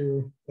more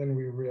here than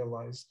we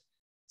realized.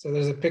 So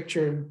there's a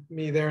picture of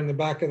me there in the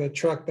back of the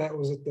truck. That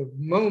was at the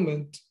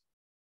moment,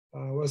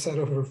 was that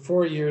over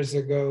 4 years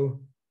ago,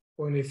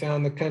 when we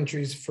found the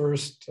country's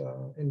first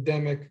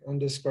endemic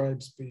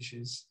undescribed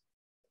species.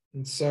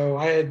 And so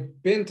I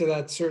had been to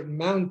that certain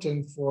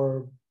mountain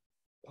for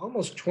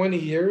almost 20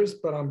 years,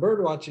 but on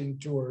birdwatching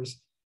tours.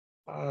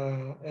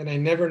 And I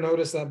never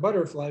noticed that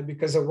butterfly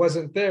because it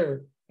wasn't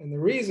there. And the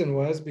reason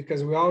was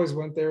because we always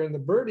went there in the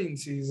birding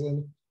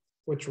season,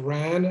 which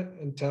ran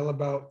until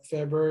about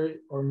February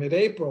or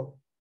mid-April.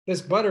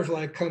 this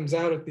butterfly comes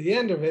out at the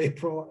end of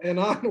April and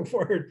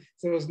onward.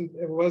 So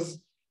it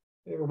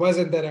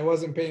wasn't that I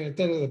wasn't paying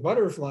attention to the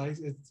butterflies,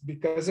 it's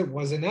because it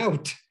wasn't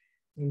out.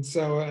 And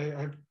so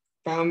I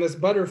found this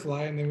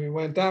butterfly, and then we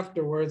went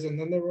afterwards, and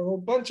then there were a whole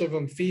bunch of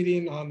them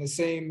feeding on the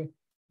same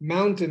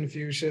mountain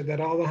fuchsia that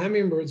all the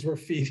hummingbirds were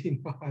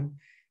feeding on.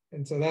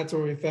 And so that's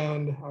where we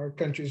found our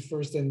country's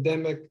first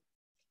endemic.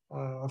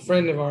 A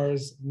friend of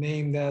ours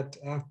named that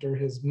after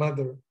his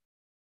mother.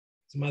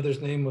 His mother's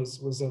name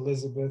was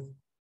Elizabeth.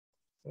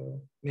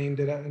 So named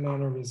it in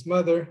honor of his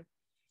mother.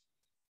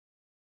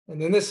 And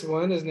then this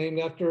one is named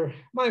after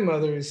my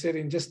mother, who's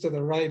sitting just to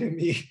the right of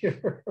me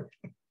here.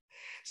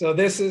 So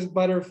this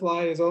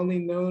butterfly is only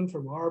known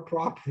from our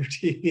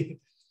property.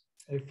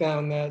 I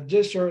found that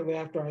just shortly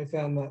after I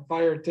found that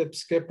fire-tip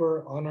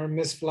skipper on our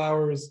mist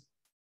flowers.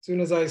 As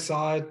soon as I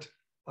saw it,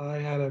 I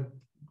had a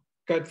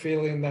gut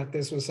feeling that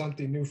this was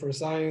something new for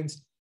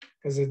science,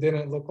 because it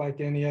didn't look like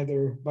any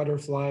other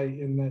butterfly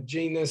in that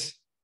genus.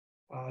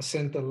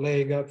 Sent a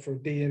leg up for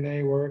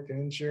DNA work,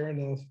 and sure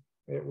enough,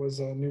 it was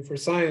new for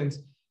science.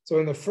 So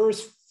in the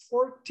first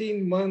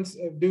 14 months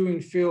of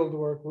doing field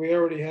work, we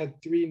already had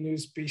 3 new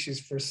species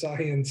for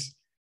science.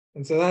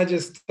 And so that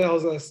just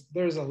tells us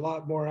there's a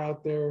lot more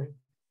out there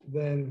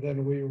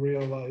than we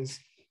realize.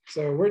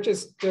 So we're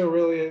just still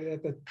really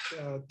at the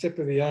tip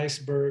of the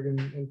iceberg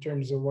in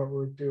terms of what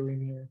we're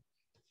doing here.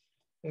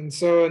 And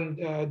so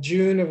in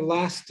June of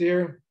last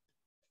year,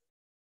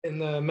 in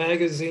the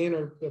magazine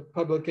or the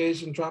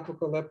publication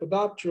Tropical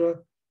Lepidoptera,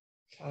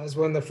 is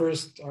when the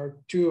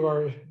 2 of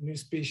our new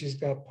species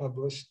got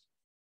published.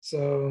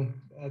 So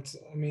that's,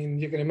 I mean,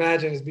 you can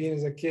imagine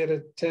as a kid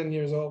at 10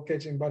 years old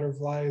catching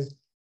butterflies,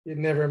 you'd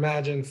never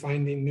imagine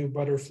finding new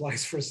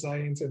butterflies for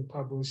science and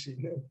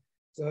publishing them.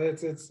 So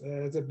it's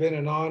been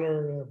an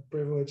honor, a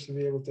privilege to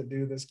be able to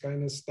do this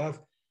kind of stuff.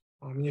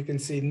 You can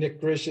see Nick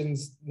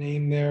Grishin's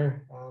name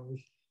there.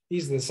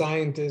 He's the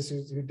scientist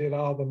who did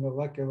all the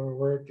molecular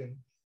work,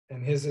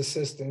 and his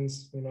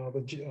assistants, the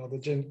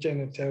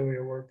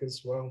genitalia work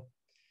as well.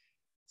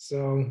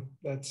 So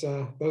that's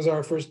those are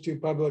our first 2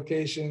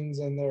 publications,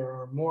 and there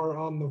are more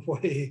on the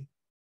way.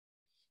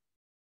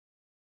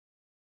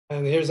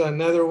 And here's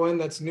another one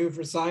that's new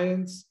for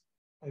science.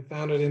 I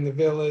found it in the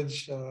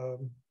village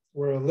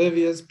where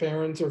Olivia's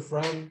parents are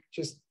from,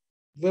 just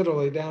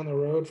literally down the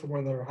road from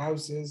where their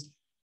house is.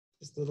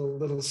 This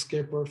little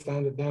skipper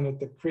found it down at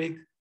the creek.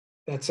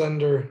 That's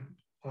under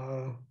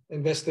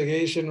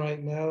investigation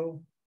right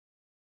now,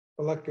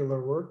 molecular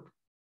work.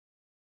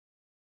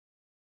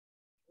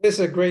 This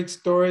is a great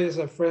story. It's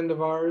a friend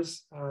of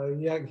ours.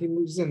 He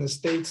moves in the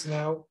States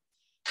now,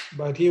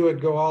 but he would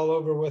go all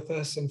over with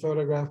us and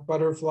photograph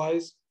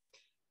butterflies.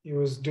 He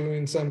was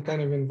doing some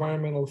kind of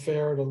environmental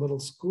fair at a little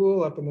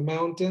school up in the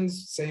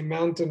mountains, same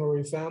mountain where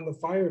we found the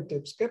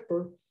fire-tip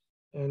skipper.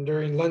 And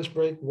during lunch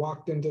break,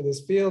 walked into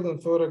this field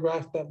and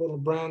photographed that little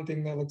brown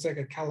thing that looks like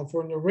a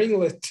California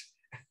ringlet.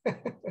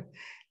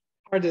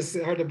 Hard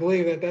to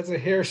believe that that's a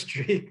hair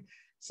streak.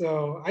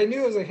 So I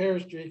knew it was a hair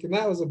streak, and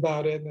that was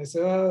about it. And I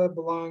said, oh, that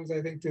belongs,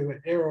 I think, to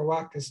the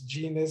Aerowacus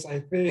genus, I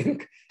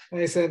think.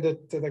 And I sent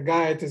it to the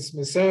guy at the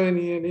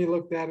Smithsonian. He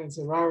looked at it and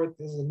said, Robert,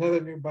 this is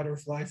another new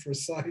butterfly for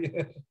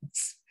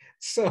science.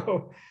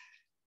 So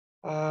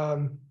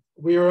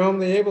we were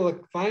only able to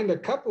find a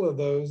couple of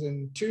those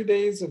in 2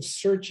 days of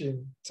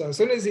searching. So as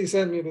soon as he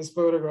sent me this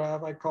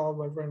photograph, I called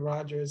my friend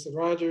Roger. I said,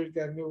 Roger, you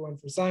got a new one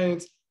for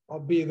science. I'll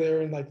be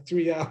there in like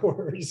 3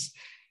 hours.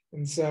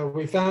 And so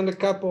we found a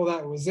couple,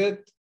 that was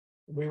it.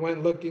 We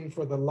went looking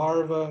for the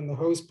larva and the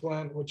host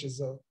plant, which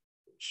is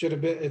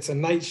it's a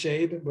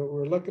nightshade, but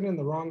we're looking in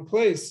the wrong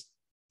place.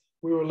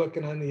 We were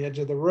looking on the edge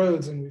of the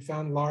roads, and we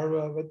found larva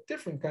of a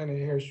different kind of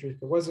hair streak.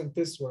 It wasn't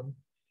this one.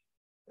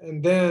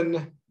 And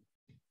then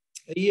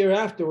a year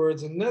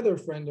afterwards, another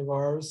friend of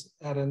ours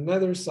at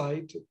another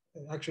site,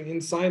 actually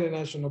inside a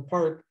national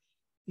park,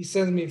 he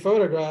sends me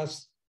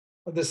photographs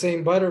of the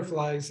same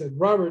butterfly. He said,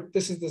 Robert,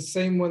 this is the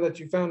same one that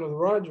you found with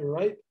Roger,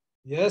 right?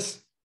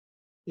 Yes.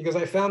 Because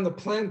I found the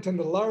plant and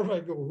the larva. I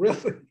go,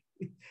 really?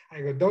 I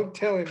go, don't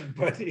tell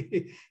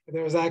anybody.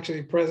 There was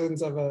actually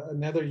presence of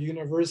another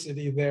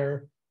university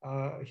there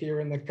here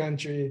in the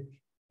country,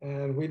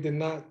 and we did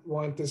not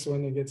want this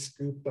one to get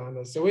scooped on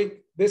us. So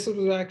this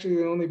was actually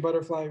the only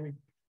butterfly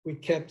we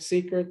kept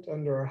secret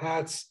under our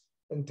hats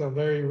until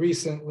very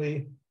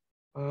recently.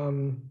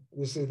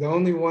 This is the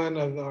only one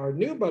of our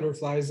new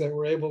butterflies that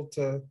we're able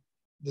to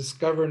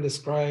discover and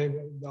describe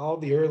all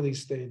the early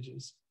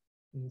stages.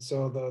 And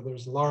so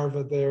there's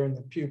larvae there and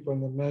the pupa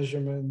and the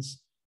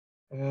measurements,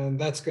 and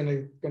that's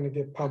going to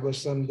get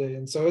published someday.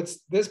 And so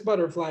this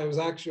butterfly was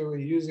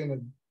actually using a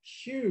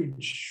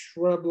huge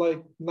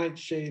shrub-like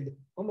nightshade,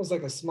 almost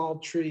like a small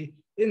tree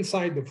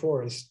inside the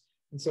forest.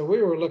 And so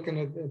we were looking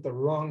at the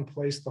wrong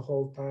place the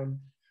whole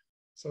time.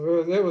 So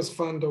it was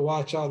fun to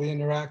watch all the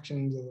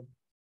interactions of the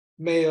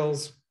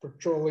males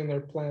patrolling their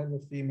plant,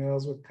 the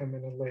females would come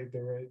in and lay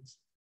their eggs.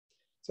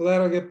 So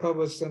that'll get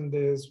published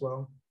someday as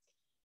well.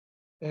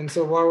 And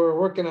so while we were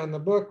working on the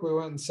book, we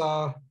went and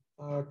saw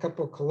a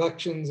couple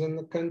collections in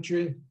the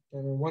country.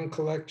 And in one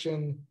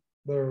collection,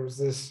 there was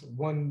this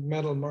one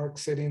metal mark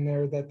sitting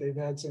there that they've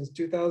had since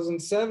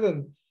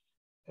 2007.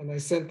 And I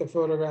sent the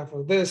photograph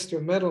of this to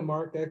a metal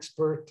mark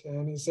expert,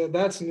 and he said,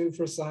 that's new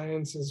for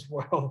science as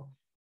well.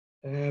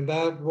 And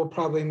that we'll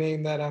probably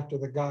name that after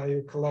the guy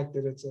who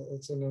collected it.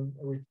 It's a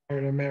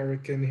retired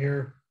American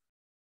here.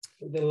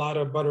 He did a lot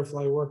of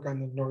butterfly work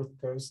on the North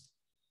Coast.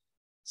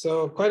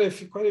 So quite a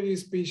few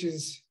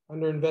species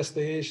under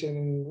investigation,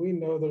 and we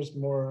know there's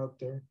more out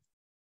there.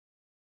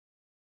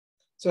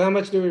 So how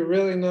much do we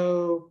really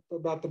know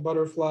about the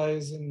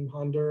butterflies in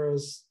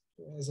Honduras?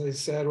 As I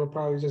said, we're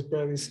probably just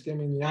barely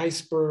skimming the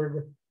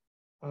iceberg,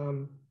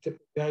 tip of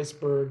the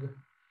iceberg.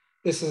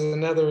 This is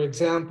another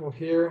example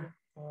here.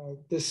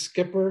 This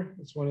skipper,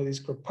 it's one of these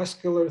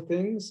crepuscular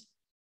things.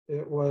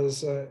 It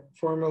was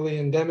formerly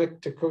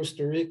endemic to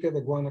Costa Rica,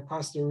 the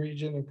Guanacaste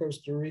region in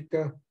Costa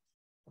Rica.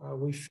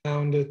 We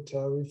found it,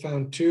 we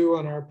found two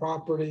on our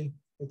property.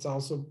 It's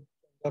also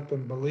up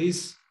in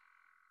Belize.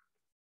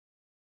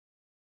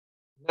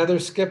 Another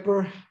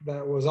skipper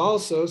that was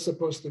also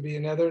supposed to be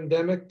another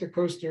endemic to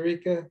Costa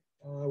Rica.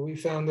 We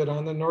found it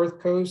on the North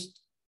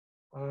Coast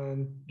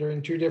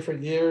during 2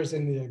 different years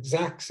in the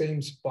exact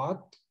same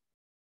spot.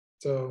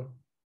 So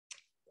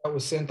that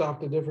was sent off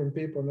to different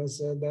people, and they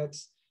said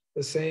that's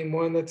the same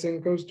one that's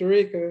in Costa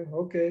Rica.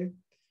 Okay.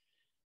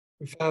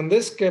 We found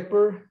this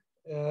skipper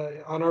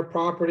on our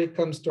property,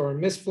 comes to our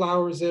mist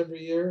flowers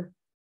every year.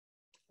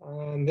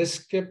 And this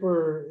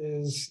skipper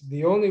is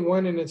the only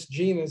one in its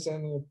genus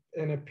and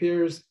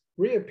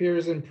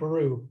reappears in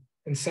Peru,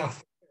 in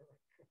South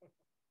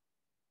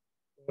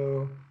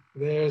America. So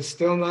they're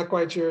still not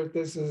quite sure if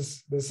this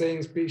is the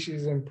same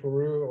species in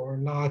Peru or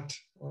not.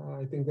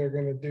 I think they're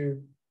going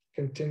to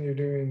continue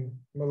doing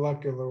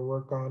molecular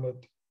work on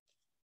it.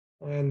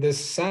 And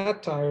this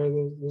satire,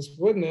 this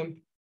wood nymph,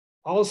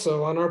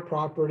 also on our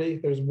property,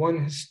 there's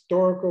one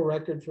historical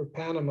record for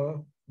Panama.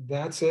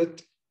 That's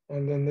it.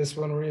 And then this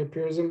one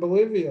reappears in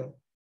Bolivia.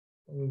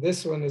 And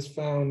this one is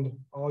found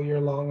all year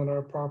long on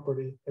our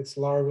property. Its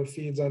larva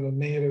feeds on a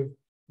native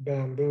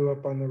bamboo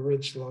up on the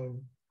ridgeline.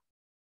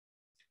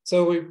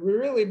 So we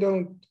really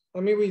don't,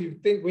 I mean, we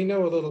think we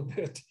know a little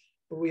bit,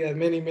 but we have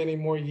many, many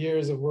more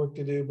years of work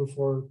to do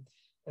before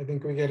I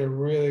think we get a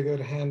really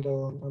good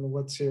handle on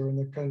what's here in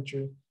the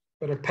country.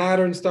 But a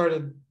pattern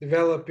started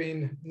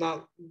developing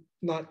not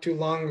too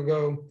long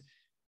ago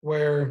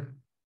where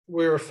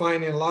we were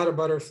finding a lot of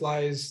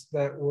butterflies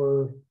that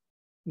were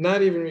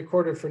not even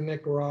recorded for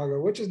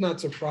Nicaragua, which is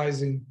not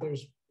surprising.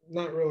 There's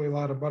not really a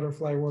lot of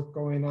butterfly work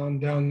going on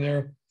down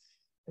there.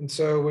 And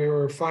so we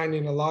were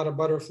finding a lot of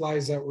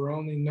butterflies that were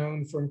only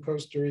known from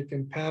Costa Rica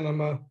and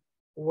Panama,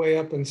 way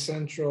up in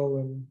central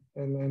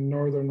and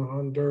northern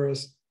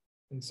Honduras.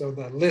 And so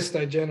that list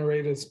I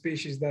generated,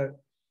 species that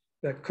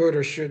could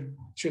or should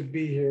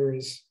be here,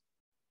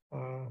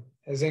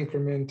 has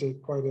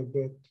incremented quite a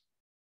bit.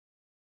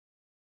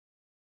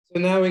 So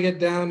now we get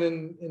down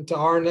into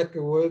our neck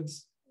of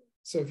woods.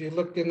 So if you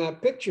look in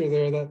that picture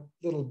there, that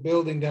little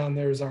building down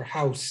there is our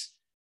house.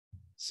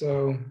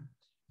 So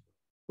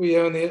we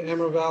own the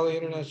Emerald Valley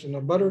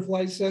International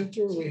Butterfly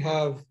Center. We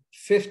have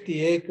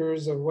 50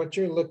 acres of what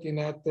you're looking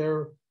at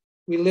there.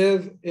 We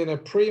live in a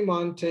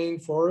pre-montane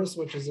forest,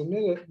 which is a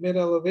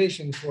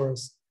mid-elevation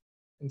forest.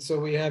 And so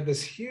we have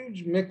this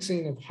huge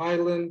mixing of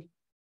highland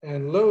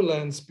and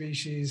lowland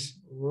species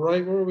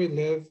right where we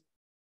live.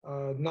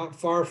 Not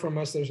far from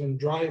us, there's some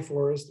dry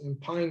forest and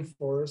pine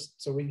forest.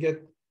 So we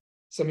get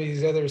some of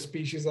these other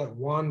species that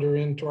wander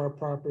into our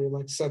property,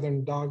 like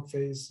southern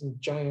dogface and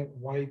giant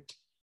white.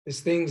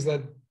 It's things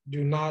that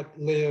do not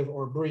live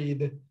or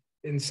breed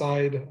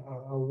inside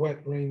a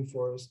wet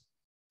rainforest.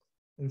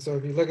 And so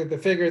if you look at the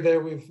figure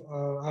there, we've,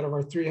 out of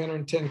our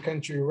 310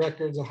 country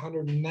records,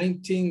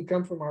 119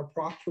 come from our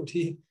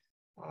property,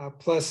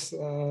 plus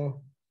the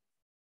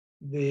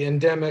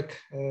endemic,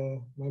 my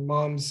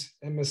mom's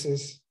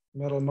emesis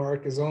metal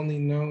mark is only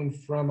known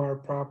from our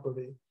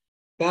property.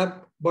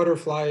 That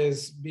butterfly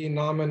is being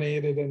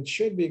nominated and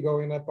should be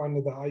going up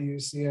onto the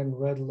IUCN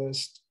red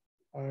list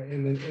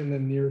in the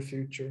near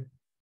future.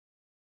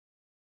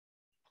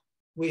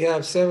 We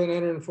have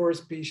 704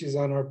 species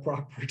on our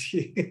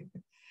property.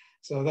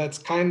 So that's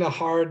kind of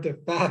hard to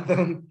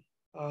fathom.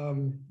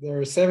 There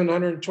are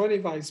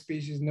 725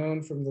 species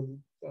known from the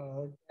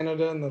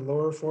Canada and the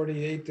lower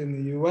 48 in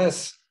the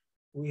US.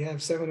 We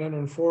have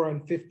 704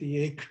 on 50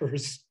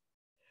 acres.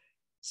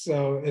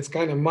 So it's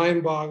kind of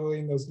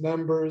mind-boggling, those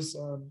numbers.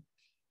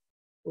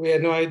 We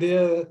had no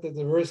idea that the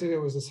diversity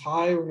was as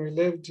high when we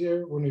lived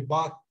here. When we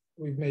bought,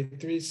 we've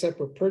made 3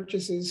 separate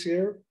purchases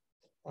here.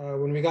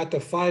 When we got to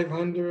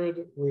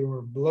 500, we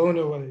were blown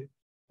away.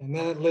 And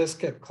that list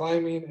kept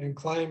climbing and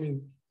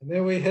climbing. And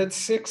then we hit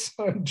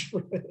 600.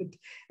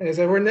 And I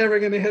said, we're never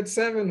going to hit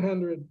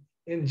 700.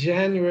 In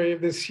January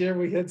of this year,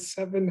 we hit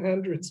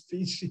 700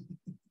 species.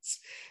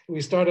 We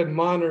started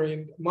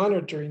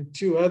monitoring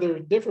 2 other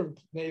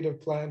different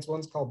native plants.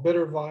 One's called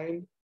bitter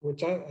vine,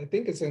 which I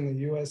think is in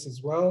the US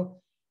as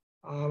well.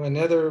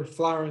 Another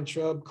flowering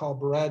shrub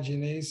called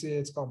boraginaceae,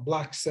 it's called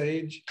black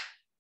sage.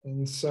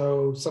 And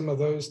so some of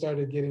those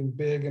started getting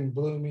big and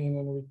blooming,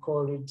 and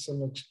recorded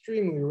some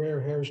extremely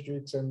rare hair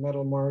streaks and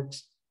metal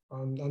marks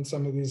on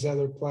some of these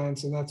other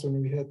plants. And that's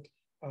when we hit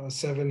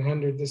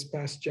 700 this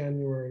past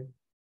January.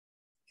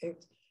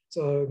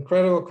 So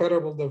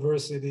incredible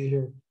diversity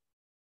here.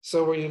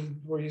 So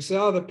where you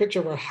saw the picture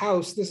of our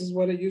house, this is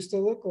what it used to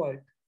look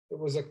like. It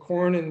was a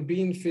corn and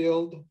bean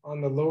field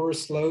on the lower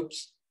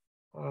slopes.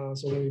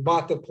 So when we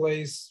bought the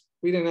place,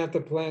 we didn't have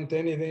to plant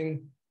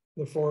anything.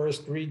 The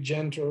forest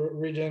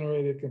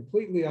regenerated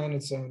completely on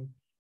its own.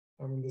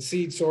 I mean, the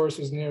seed source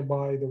was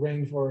nearby, the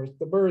rainforest,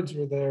 the birds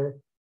were there.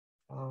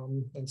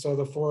 And so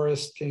the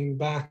forest came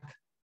back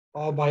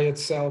all by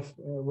itself.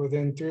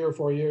 Within 3 or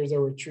 4 years,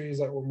 there were trees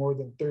that were more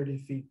than 30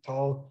 feet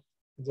tall.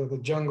 So the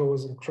jungle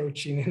was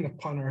encroaching in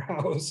upon our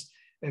house,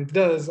 and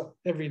does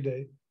every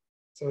day.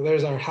 So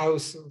there's our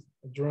house,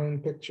 a drone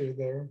picture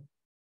there.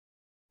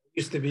 It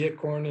used to be a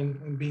corn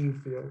and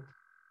bean field.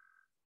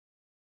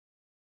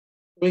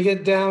 We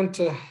get down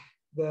to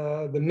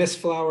the mist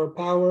flower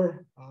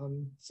power.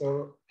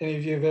 So any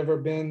of you have ever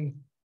been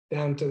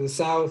down to the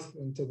south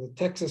and to the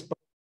Texas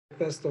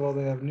Festival,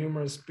 they have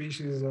numerous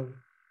species of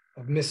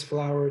mist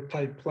flower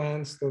type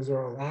plants. Those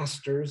are all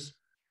asters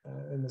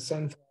in the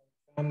sunflower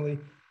family.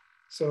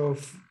 So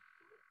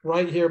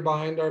right here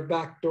behind our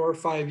back door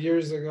 5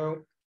 years ago,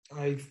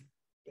 I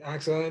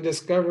accidentally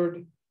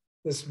discovered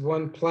this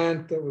one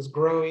plant that was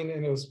growing,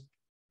 and it was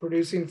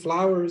producing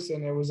flowers,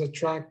 and it was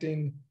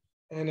attracting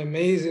an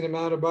amazing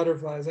amount of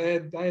butterflies. I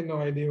had no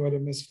idea what a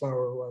mist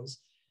flower was.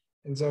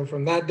 And so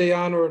from that day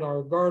onward,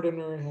 our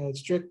gardener had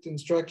strict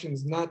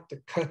instructions not to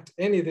cut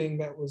anything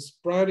that was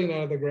sprouting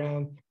out of the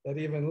ground that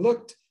even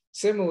looked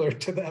similar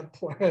to that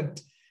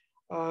plant.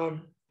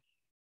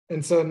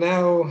 And so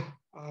now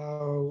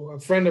a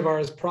friend of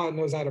ours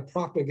knows how to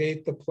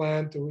propagate the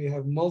plant. We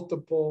have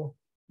multiple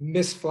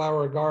mist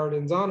flower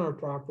gardens on our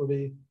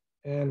property,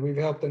 and we've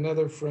helped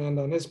another friend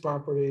on his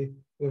property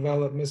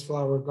develop mist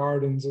flower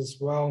gardens as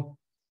well.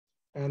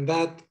 And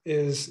that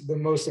is the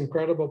most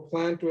incredible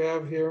plant we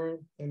have here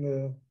in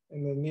the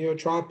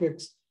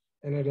neotropics,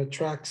 and it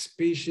attracts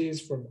species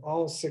from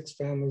all 6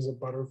 families of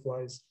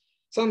butterflies,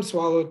 some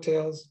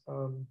swallowtails,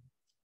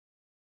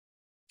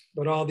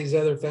 but all these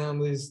other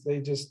families,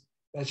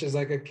 that's just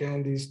like a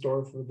candy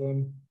store for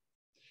them.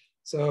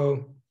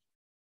 So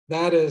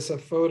that is a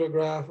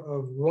photograph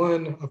of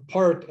a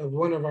part of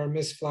one of our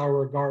mist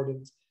flower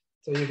gardens.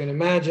 So you can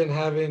imagine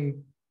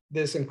having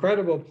this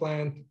incredible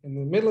plant in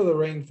the middle of the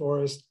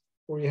rainforest,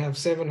 where you have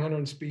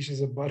 700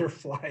 species of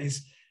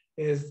butterflies.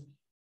 Is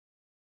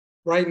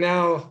right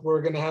now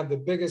we're going to have the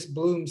biggest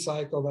bloom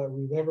cycle that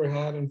we've ever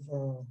had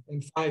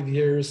in 5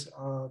 years.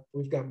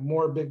 We've got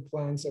more big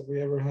plants that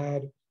we ever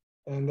had,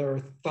 and there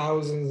are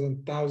thousands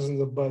and thousands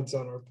of buds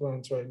on our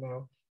plants right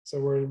now. So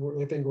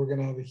I think we're going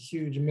to have a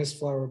huge mist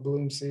flower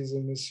bloom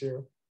season this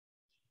year.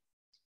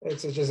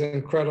 It's just an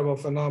incredible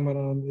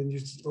phenomenon, and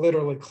just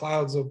literally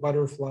clouds of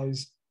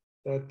butterflies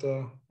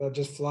that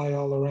just fly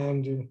all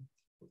around you.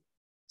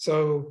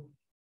 So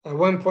at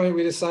one point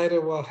we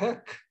decided, well,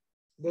 heck,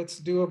 let's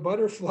do a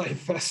butterfly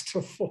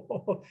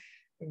festival.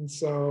 And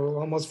so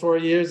almost 4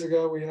 years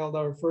ago, we held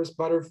our first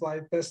butterfly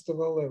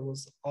festival. It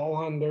was all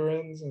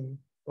Hondurans and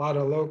a lot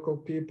of local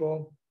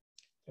people.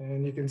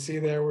 And you can see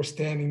there, we're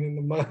standing in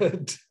the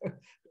mud.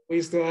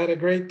 We still had a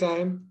great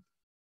time.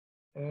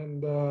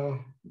 And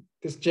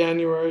this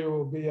January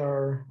will be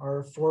our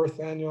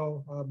 4th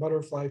annual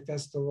butterfly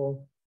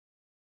festival.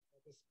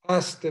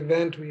 Last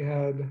event, we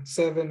had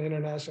 7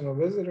 international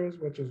visitors,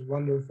 which was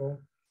wonderful.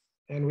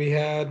 And we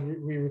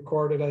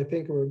recorded, I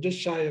think we were just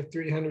shy of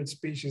 300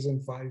 species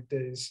in 5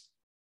 days.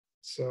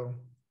 So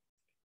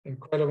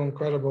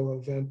incredible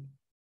event.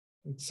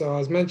 And so I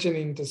was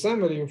mentioning to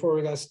somebody before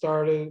we got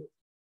started,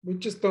 we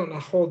just don't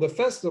hold the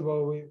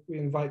festival. We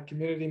invite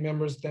community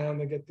members down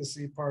to get to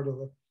see part of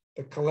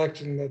the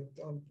collection that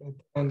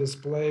on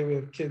display. We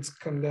have kids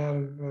come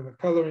down, we have a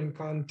coloring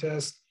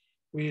contest.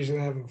 We usually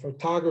have a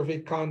photography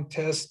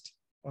contest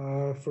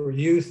for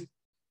youth,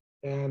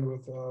 and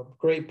with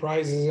great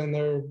prizes in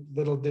there,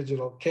 little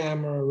digital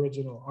camera,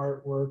 original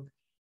artwork.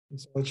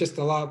 And so it's just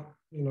a lot,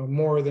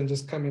 more than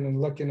just coming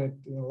and looking at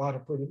a lot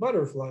of pretty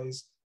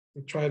butterflies.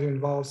 We try to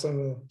involve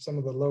some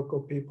of the local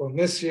people. And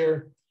this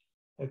year,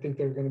 I think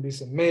there are going to be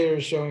some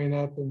mayors showing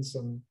up and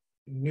some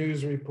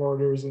news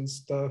reporters and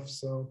stuff.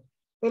 So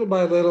little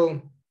by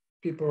little,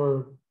 people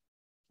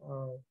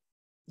are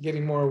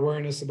getting more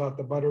awareness about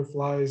the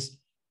butterflies.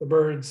 The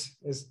birds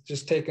is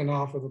just taken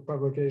off with the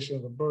publication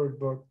of the bird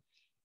book,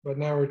 but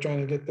now we're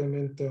trying to get them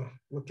into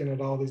looking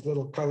at all these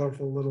little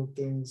colorful little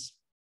things.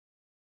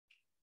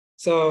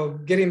 So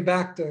getting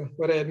back to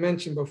what I had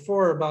mentioned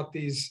before about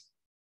these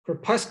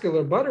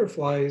crepuscular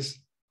butterflies,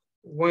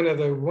 one of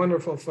the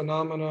wonderful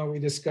phenomena we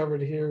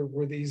discovered here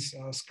were these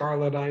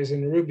scarlet eyes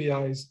and ruby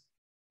eyes.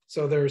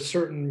 So there are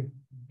certain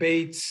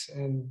baits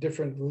and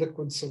different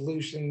liquid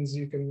solutions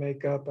you can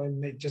make up. I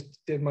just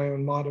did my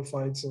own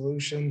modified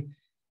solution.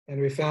 And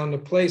we found a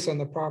place on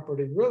the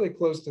property really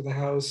close to the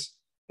house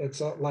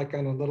that's like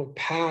on a little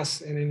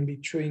pass and in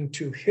between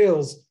 2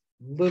 hills.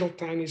 little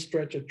tiny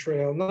stretch of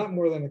trail, not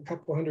more than a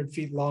couple 100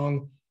 feet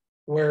long,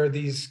 where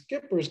these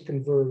skippers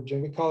converge,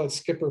 and we call it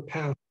skipper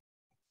path.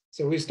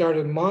 So we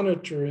started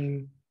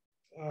monitoring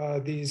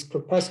these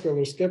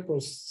crepuscular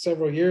skippers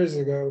several years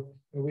ago,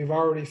 and we've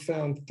already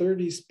found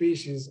 30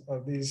 species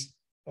of these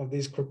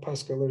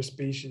crepuscular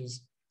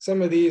species.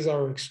 Some of these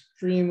are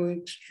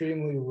extremely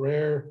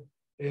rare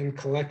in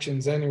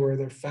collections anywhere.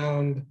 They're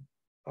found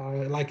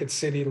like at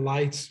city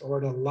lights or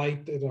at a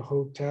light at a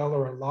hotel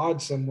or a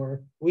lodge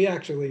somewhere. We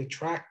actually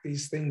attract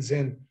these things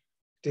in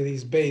to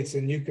these baits,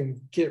 and you can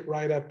get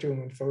right up to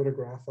them and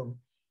photograph them.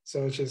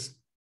 So it's just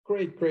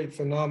great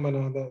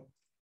phenomena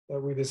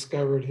that we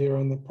discovered here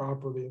on the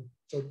property.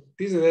 So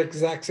these are the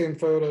exact same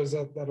photos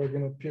that are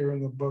going to appear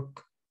in the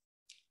book.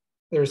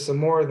 There's some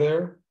more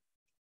there.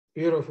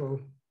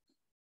 Beautiful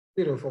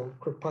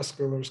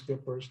crepuscular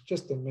skippers,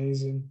 just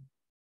amazing.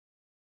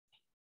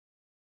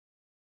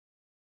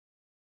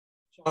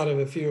 Shot of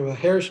a few of the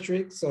hair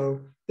streaks.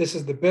 So this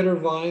is the bitter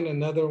vine,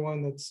 another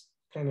one that's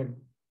kind of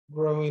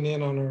growing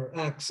in on our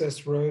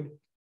access road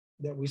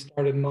that we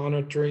started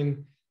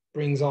monitoring,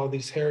 brings all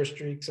these hair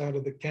streaks out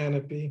of the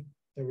canopy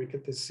that we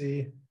get to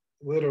see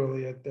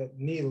literally at that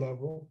knee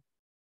level.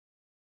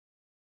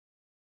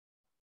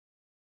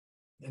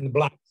 And the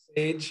black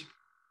sage,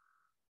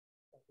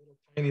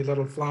 tiny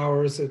little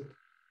flowers, it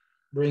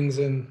brings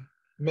in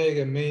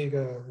mega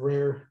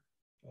rare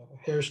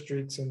hair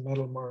streaks and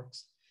metal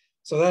marks.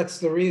 So that's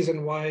the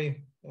reason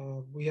why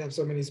we have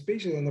so many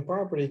species on the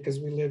property, because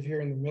we live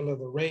here in the middle of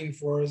the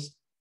rainforest,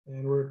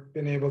 and we've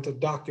been able to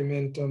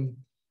document them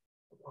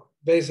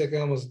basically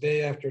almost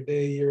day after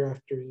day, year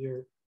after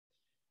year.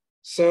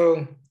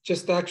 So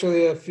just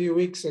actually a few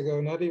weeks ago,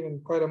 not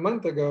even quite a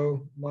month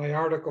ago, my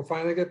article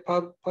finally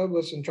got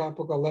published in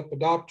Tropical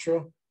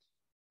Lepidoptera.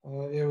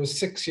 It was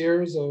 6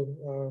 years of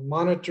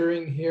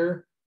monitoring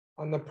here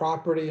on the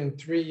property and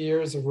 3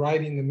 years of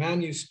writing the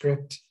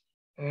manuscript.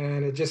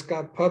 And it just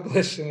got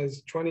published, and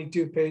it's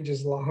 22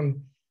 pages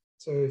long.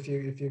 So if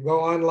you go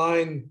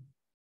online,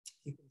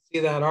 you can see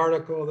that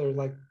article. There's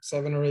like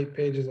 7 or 8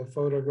 pages of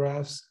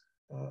photographs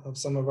of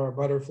some of our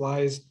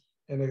butterflies.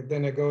 And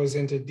then it goes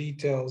into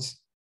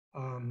details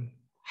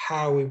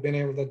how we've been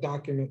able to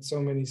document so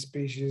many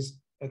species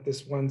at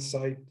this one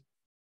site.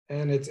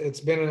 And it's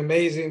been an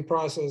amazing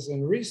process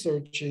in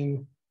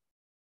researching,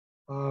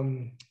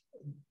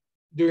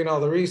 doing all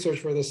the research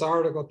for this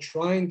article,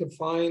 trying to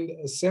find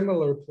a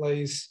similar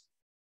place,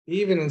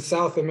 even in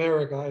South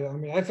America. I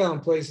mean, I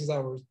found places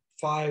that were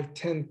 5,000,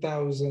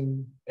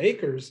 10,000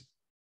 acres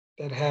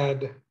that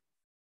had,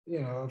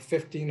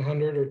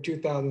 1,500 or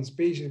 2,000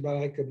 species, but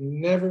I could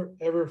never,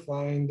 ever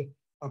find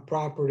a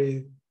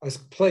property, a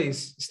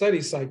place,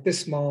 study site this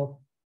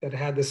small that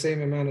had the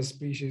same amount of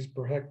species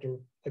per hectare.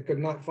 I could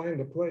not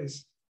find a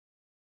place.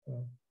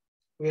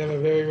 We have a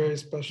very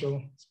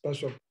special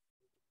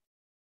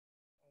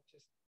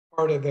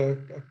part of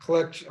the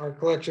collection, our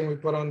collection we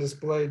put on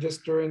display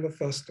just during the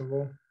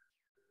festival.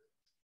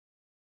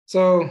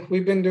 So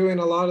we've been doing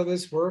a lot of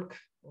this work,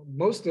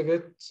 most of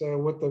it, so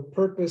with the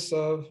purpose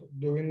of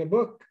doing the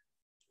book,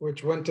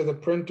 which went to the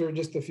printer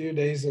just a few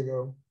days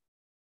ago.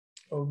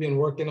 We've been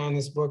working on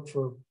this book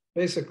for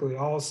basically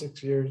all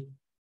 6 years,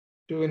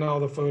 doing all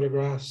the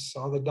photographs,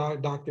 all the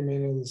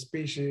documenting the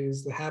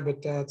species, the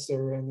habitats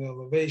they're in, the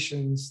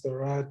elevations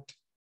they're at,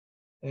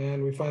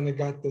 and we finally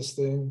got this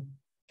thing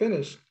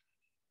finished.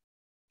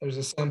 There's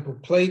a sample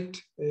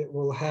plate. The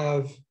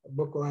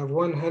book will have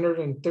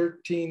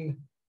 113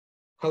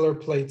 color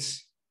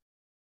plates,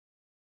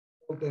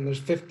 and there's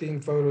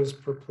 15 photos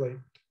per plate.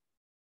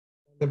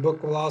 The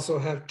book will also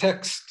have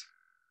text.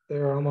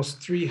 There are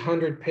almost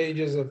 300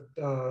 pages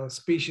of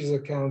species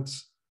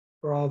accounts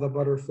for all the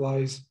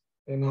butterflies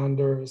in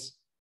Honduras.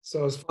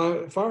 So as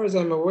far as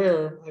I'm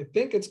aware, I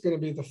think it's going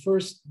to be the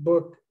first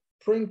book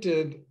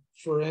printed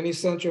for any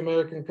Central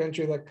American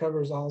country that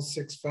covers all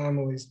 6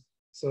 families.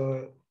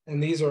 So,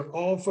 and these are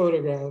all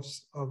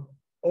photographs of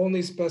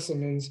only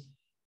specimens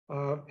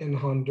in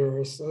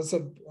Honduras. So that's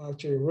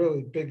actually a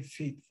really big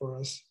feat for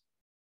us,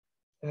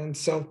 and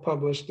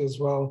self-published as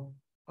well.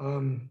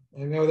 I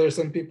know there's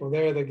some people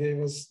there that gave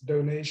us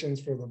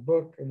donations for the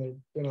book, and there's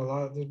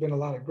been a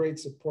lot of great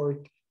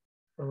support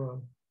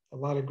from a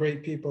lot of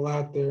great people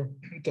out there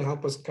to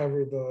help us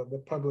cover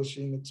the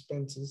publishing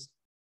expenses.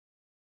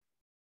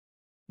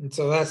 And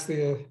so that's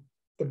the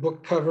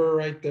book cover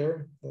right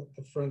there,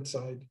 the front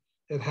side.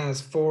 It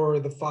has 4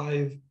 of the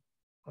 5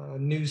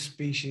 new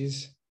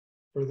species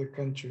for the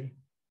country.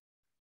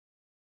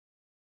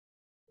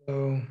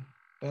 So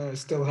I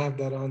still have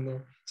that on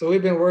there. So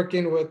we've been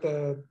working with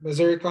the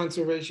Missouri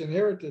Conservation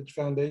Heritage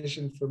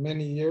Foundation for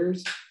many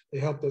years. They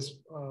helped us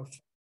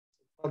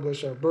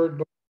publish our bird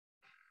book,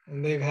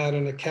 and they've had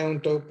an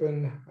account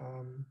open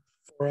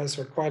for us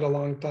for quite a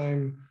long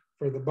time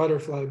for the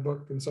butterfly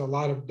book. And so a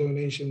lot of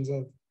donations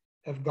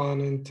have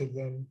gone into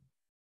them.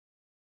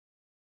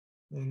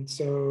 And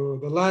so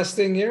the last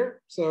thing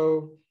here,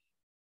 so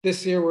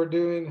this year we're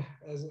doing,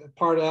 as a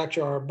part of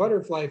actually our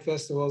butterfly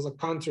festival, is a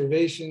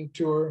conservation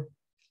tour.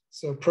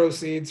 So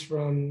proceeds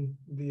from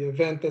the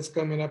event that's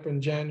coming up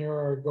in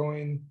January are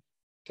going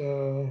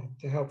to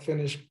help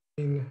finish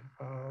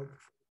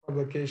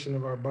publication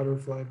of our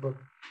butterfly book.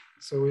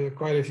 So we have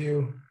quite a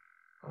few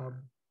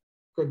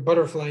good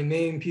butterfly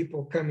name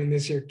people coming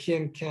this year.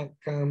 Ken can't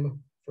come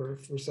for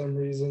some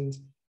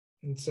reasons.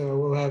 And so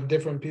we'll have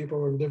different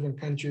people from different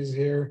countries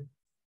here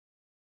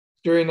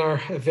during our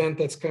event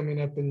that's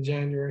coming up in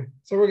January.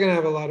 So we're gonna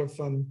have a lot of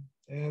fun,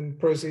 and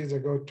proceeds will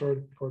go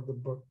toward the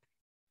book.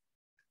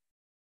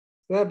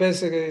 So that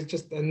basically is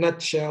just a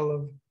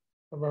nutshell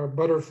of our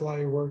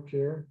butterfly work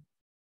here.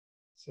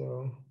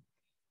 So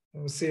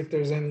we'll see if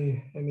there's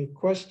any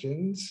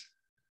questions.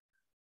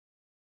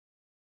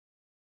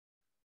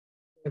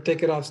 I'll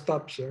take it off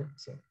stop share.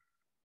 So.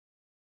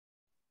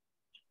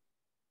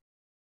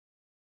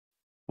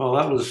 Well,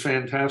 that was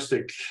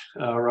fantastic,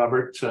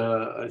 Robert.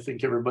 I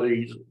think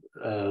everybody,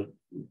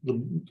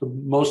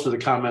 most of the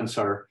comments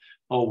are,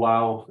 oh,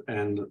 wow,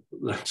 and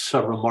that's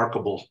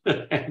remarkable.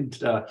 And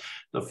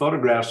the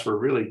photographs were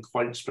really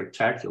quite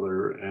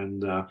spectacular.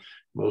 And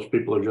most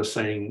people are just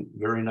saying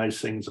very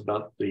nice things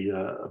about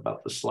the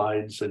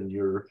slides and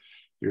your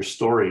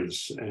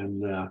stories.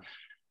 And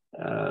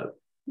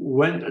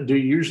when do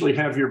you usually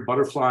have your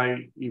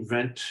butterfly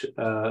event,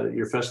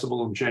 your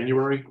festival in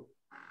January?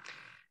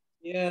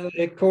 Yeah,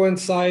 it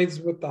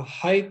coincides with the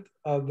height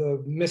of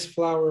the mist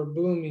flower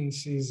blooming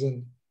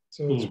season.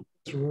 So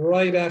it's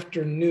right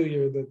after New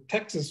Year. The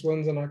Texas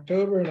one's in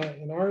October,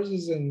 and ours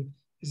is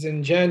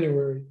in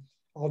January.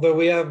 Although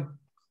we have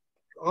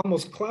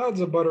almost clouds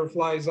of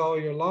butterflies all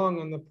year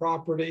long on the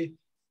property.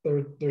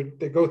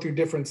 They go through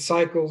different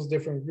cycles,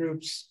 different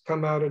groups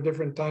come out at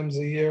different times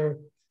of year.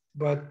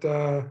 But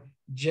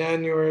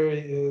January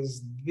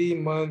is the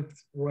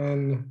month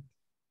when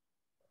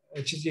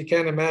it's just, you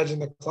can't imagine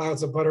the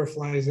clouds of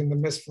butterflies in the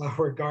mist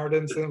flower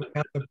gardens. And we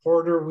have the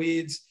porter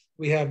weeds,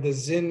 we have the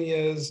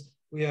zinnias,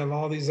 we have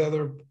all these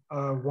other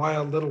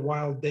little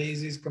wild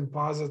daisies,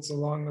 composites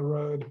along the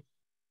road.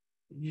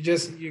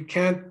 You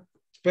can't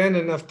spend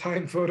enough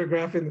time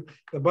photographing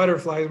the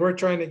butterflies. We're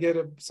trying to get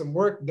some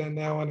work done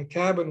now on a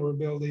cabin we're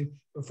building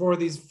before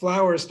these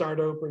flowers start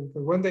opening.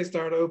 Because when they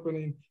start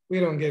opening, we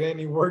don't get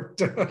any work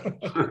done.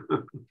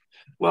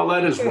 Well,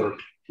 that is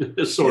work,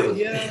 sort of.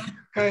 Yeah,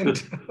 kind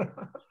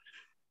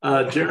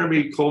of.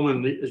 Jeremy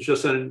Coleman is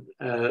just a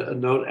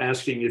note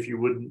asking if you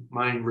wouldn't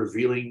mind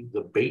revealing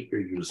the bait you're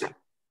using.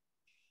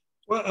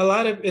 Well,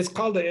 it's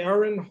called the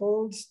Aaron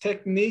holds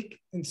technique.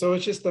 And so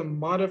it's just a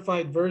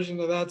modified version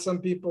of that. Some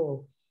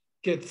people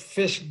get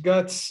fish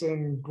guts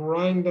and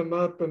grind them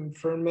up and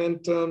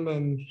ferment them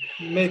and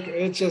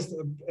it's just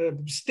a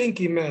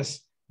stinky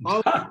mess.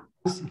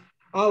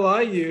 All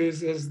I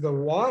use is the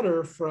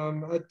water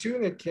from a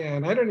tuna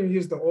can. I don't even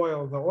use the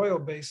oil. The oil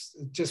base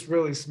is just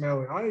really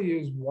smelly. I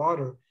use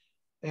water,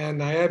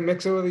 and I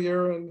mix it with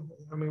urine.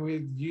 I mean,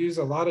 we use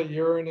a lot of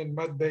urine and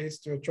mud base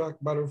to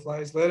attract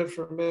butterflies. Let it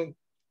ferment,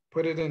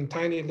 put it in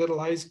tiny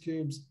little ice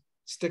cubes,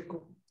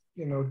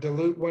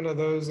 dilute one of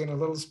those in a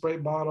little spray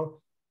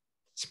bottle,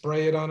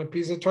 spray it on a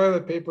piece of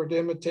toilet paper to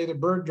imitate a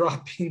bird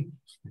dropping.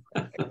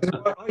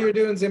 All you're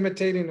doing is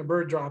imitating a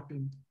bird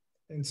dropping.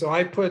 And so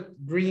I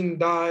put green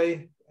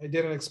dye. I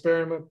did an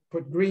experiment,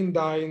 put green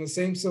dye in the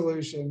same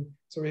solution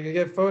so we could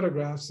get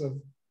photographs of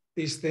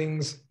these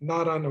things,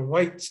 not on a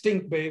white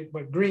stink bait,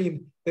 but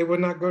green. They would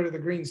not go to the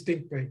green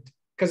stink bait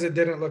because it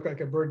didn't look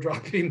like a bird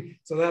dropping.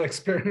 So that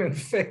experiment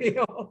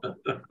failed.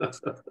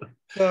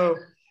 So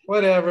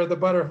whatever, the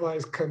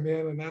butterflies come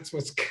in and that's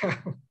what's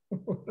counting.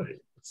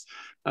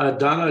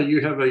 Donna,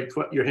 you have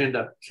your hand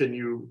up. Can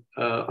you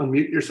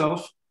unmute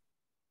yourself?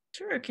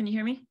 Sure, can you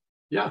hear me?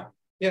 Yeah.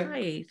 Yeah.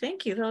 Hi,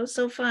 thank you. That was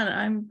so fun.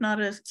 I'm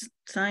not a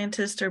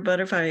scientist or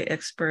butterfly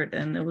expert,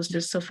 and it was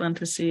just so fun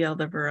to see all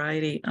the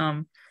variety.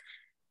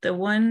 It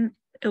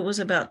was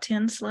about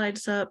 10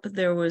 slides up.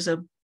 There was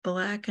a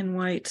black and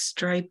white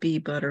stripy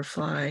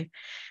butterfly,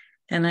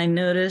 and I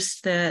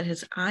noticed that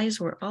his eyes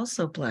were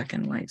also black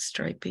and white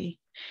stripy.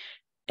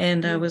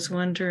 And I was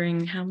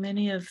wondering how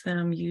many of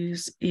them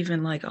use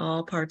even like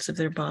all parts of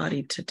their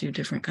body to do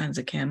different kinds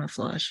of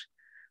camouflage.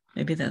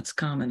 Maybe that's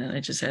common, and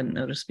I just hadn't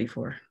noticed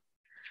before.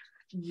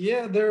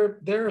 Yeah, there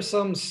are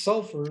some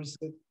sulfurs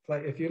that,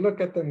 like, if you look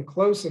at them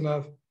close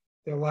enough,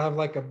 they'll have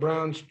like a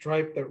brown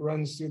stripe that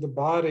runs through the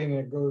body and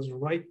it goes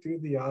right through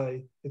the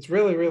eye. It's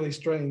really, really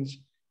strange.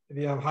 If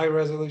you have high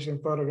resolution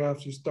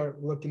photographs, you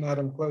start looking at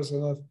them close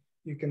enough,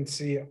 you can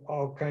see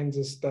all kinds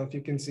of stuff. You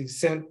can see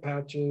scent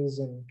patches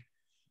and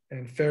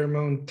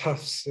pheromone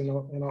tufts and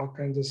all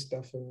kinds of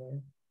stuff in there.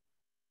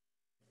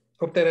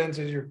 Hope that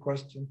answers your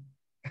question.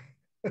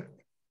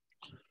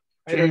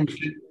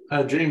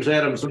 James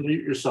Adams,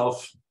 unmute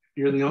yourself.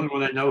 You're the only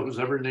one I know who's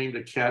ever named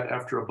a cat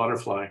after a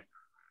butterfly.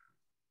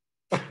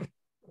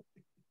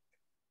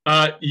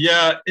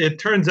 Yeah, it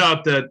turns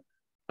out that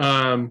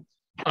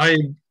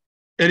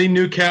any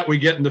new cat we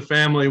get in the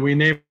family, we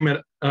name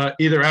it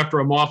either after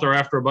a moth or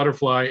after a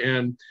butterfly.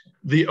 And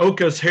the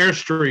Ochus hair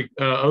streak,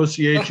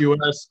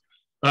 O-C-H-U-S,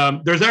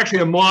 there's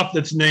actually a moth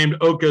that's named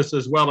Ochus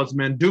as well as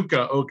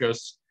Manduca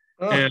Ochus.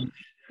 And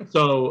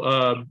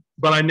So,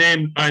 but I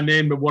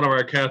named one of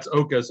our cats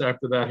Ocas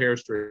after that hair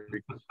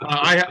streak.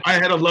 I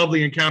had a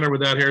lovely encounter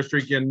with that hair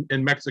streak in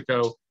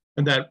Mexico,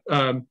 and that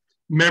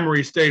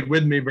memory stayed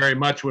with me very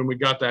much when we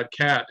got that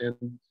cat. And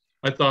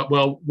I thought,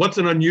 well, what's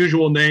an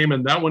unusual name?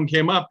 And that one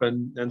came up,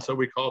 and so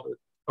we called it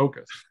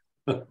Ocas.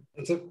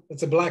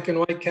 It's a black and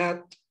white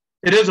cat.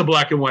 It is a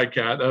black and white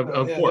cat,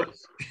 of yeah,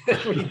 course.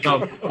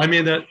 I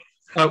mean that.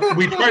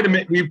 We've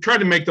tried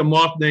to make the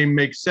moth name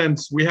make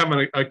sense. We have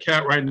a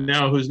cat right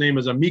now whose name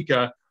is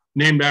Amika,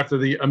 named after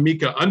the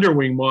Amika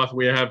underwing moth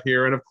we have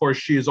here, and of course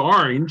she is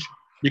orange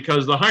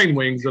because the hind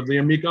wings of the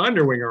Amika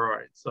underwing are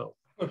orange. So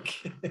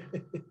okay,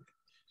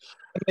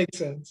 that makes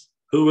sense.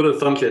 Who would have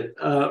thunk it?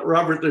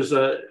 Robert, there's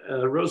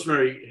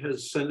Rosemary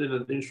has sent in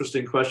an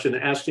interesting question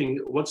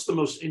asking, what's the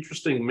most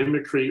interesting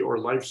mimicry or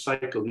life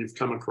cycle you've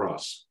come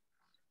across?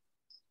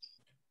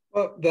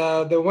 Well,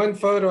 the one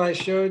photo I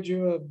showed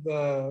you of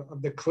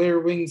the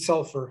clear-winged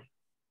sulfur,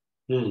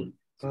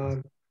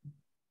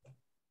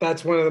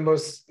 that's one of the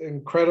most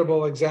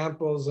incredible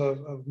examples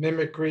of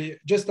mimicry.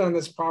 Just on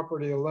this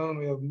property alone,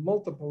 we have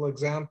multiple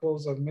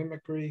examples of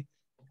mimicry.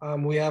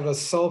 We have a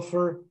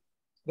sulfur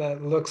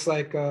that looks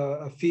like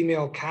a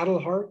female cattle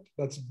heart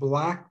that's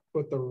black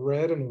with the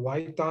red and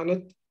white on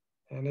it,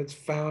 and it's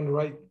found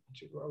right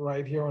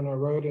here on our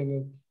road.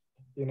 And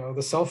you know,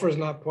 the sulfur is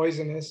not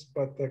poisonous,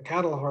 but the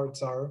cattle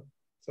hearts are.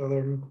 So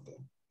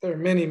there are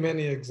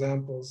many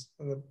examples.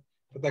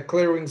 But that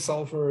clear-winged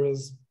sulfur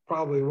is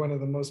probably one of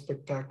the most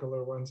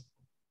spectacular ones.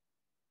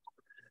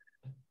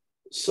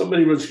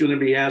 Somebody was going to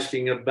be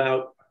asking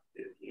about,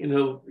 you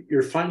know,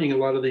 you're finding a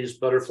lot of these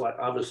butterflies,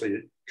 obviously a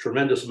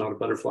tremendous amount of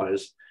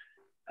butterflies.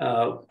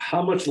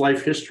 How much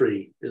life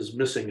history is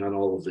missing on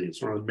all of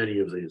these, or on many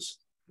of these?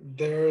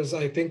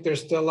 I think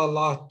there's still a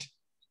lot.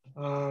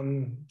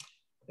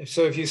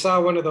 So if you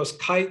saw one of those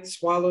kite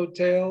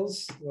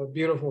swallowtails, the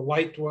beautiful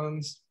white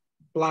ones,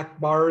 black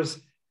bars,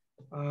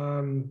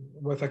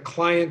 with a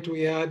client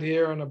we had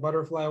here on a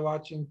butterfly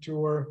watching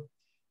tour,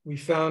 we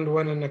found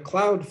one in a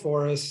cloud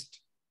forest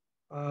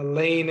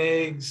laying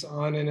eggs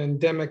on an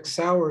endemic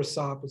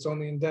soursop. It's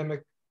only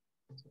endemic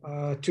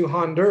to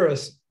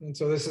Honduras. And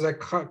so this is a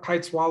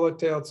kite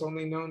swallowtail. It's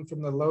only known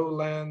from the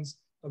lowlands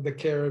of the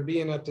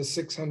Caribbean up to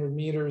 600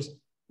 meters.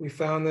 We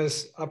found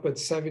this up at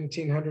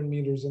 1,700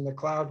 meters in the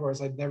cloud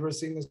forest. I'd never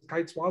seen this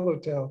kite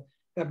swallowtail.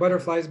 That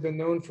butterfly's been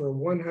known for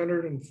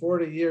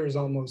 140 years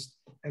almost.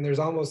 And there's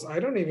almost, I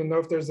don't even know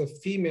if there's a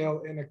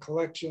female in a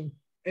collection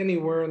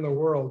anywhere in the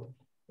world.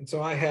 And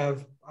so I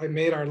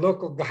made our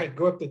local guide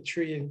go up the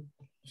tree and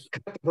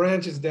cut the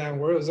branches down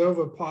where it was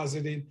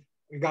oviposited.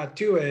 We got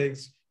 2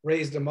 eggs,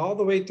 raised them all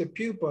the way to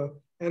pupa,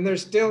 and they're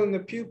still in the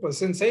pupa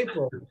since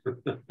April.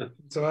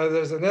 So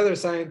there's another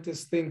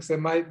scientist thinks they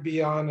might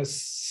be on a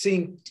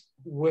synced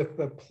with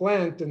the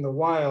plant in the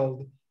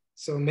wild.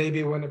 So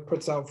maybe when it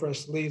puts out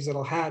fresh leaves,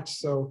 it'll hatch.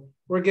 So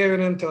we're giving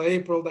them till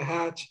April to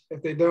hatch.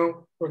 If they don't,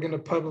 we're going to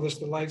publish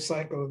the life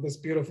cycle of this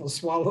beautiful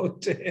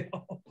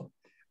swallowtail.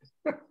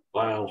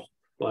 Wow.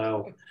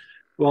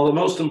 Well, the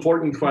most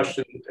important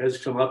question has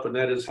come up, and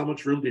that is, how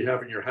much room do you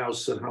have in your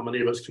house, and how many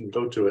of us can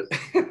go to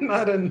it?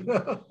 Not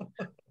enough.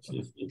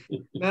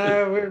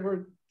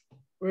 No,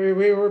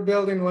 we're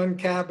building one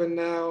cabin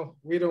now.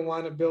 We don't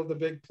want to build a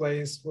big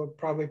place. We'll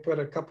probably put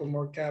a couple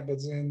more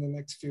cabins in the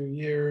next few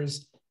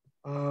years.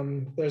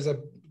 There's a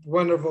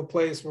wonderful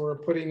place where we're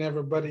putting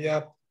everybody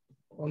up,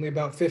 only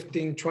about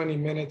 15-20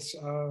 minutes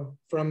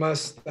from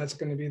us. That's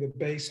going to be the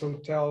base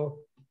hotel.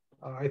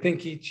 I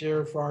think each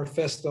year for our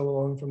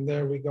festival, and from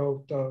there we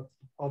go to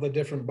all the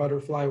different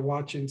butterfly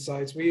watching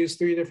sites. We use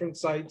 3 different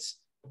sites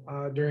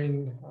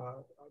during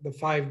the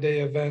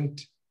 5-day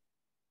event.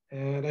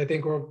 And I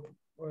think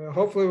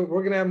hopefully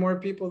we're going to have more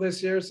people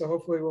this year. So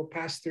hopefully we'll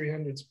pass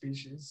 300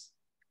 species.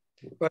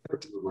 But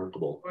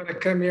remarkable. Want to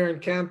come here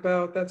and camp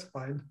out? That's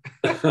fine.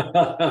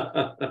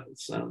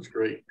 Sounds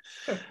great.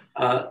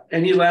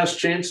 Any last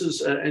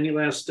chances? Any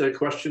last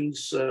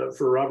questions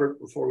for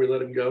Robert before we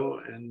let him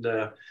go,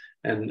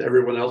 and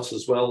everyone else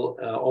as well?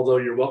 Although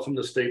you're welcome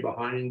to stay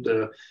behind.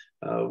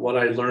 What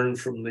I learned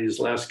from these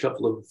last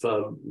couple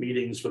of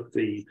meetings with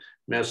the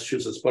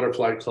Massachusetts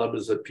Butterfly Club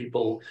is that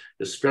people,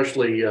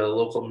 especially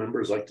local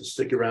members, like to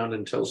stick around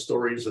and tell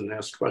stories and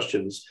ask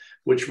questions,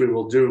 which we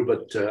will do.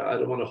 But I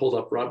don't want to hold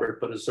up Robert,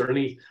 but is there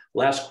any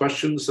last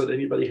questions that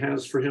anybody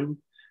has for him?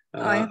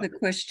 I have a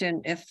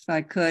question, if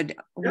I could.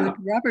 Yeah. Would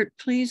Robert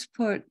please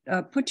put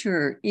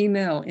your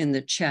email in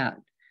the chat?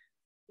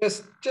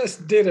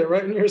 Just did it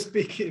right when you were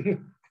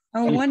speaking.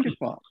 Oh,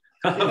 wonderful.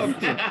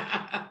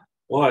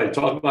 Boy,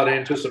 talk about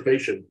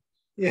anticipation.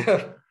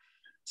 Yeah.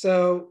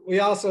 So we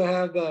also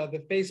have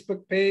the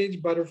Facebook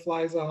page,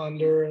 Butterflies of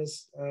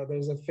Honduras.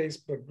 There's a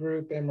Facebook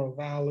group, Emerald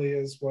Valley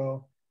as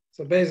well.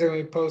 So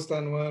basically we post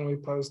on one, we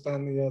post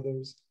on the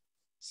others.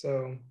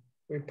 So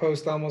we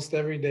post almost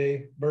every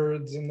day,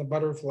 birds and the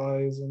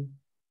butterflies and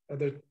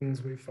other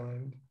things we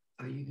find.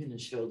 Are you going to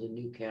show the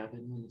new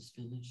cabin when it's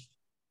finished?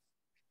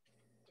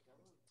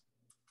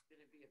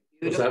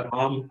 Was that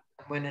Mom?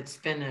 When it's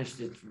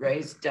finished, it's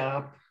raised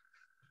up.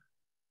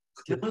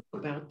 Tell us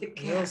about the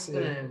We'll see.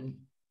 cabin.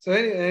 So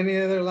any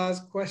other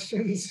last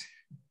questions?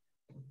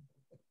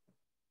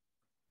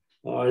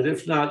 All right,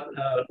 if not,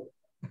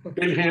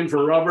 big hand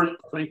for Robert.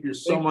 Thank you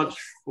so much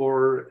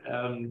for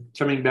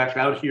coming back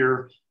out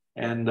here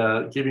and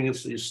giving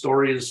us these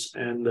stories,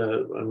 and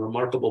a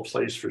remarkable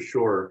place for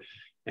sure.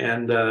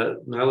 And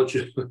now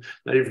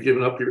you've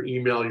given up your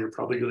email, you're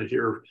probably going to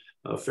hear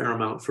a fair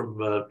amount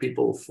from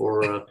people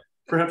for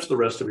perhaps the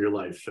rest of your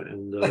life.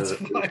 And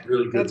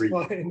really good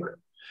reading.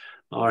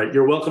 All right,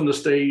 you're welcome to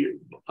stay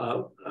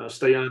on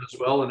as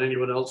well, and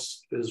anyone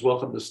else is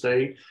welcome to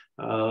stay.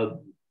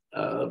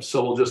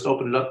 So we'll just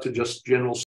open it up to just general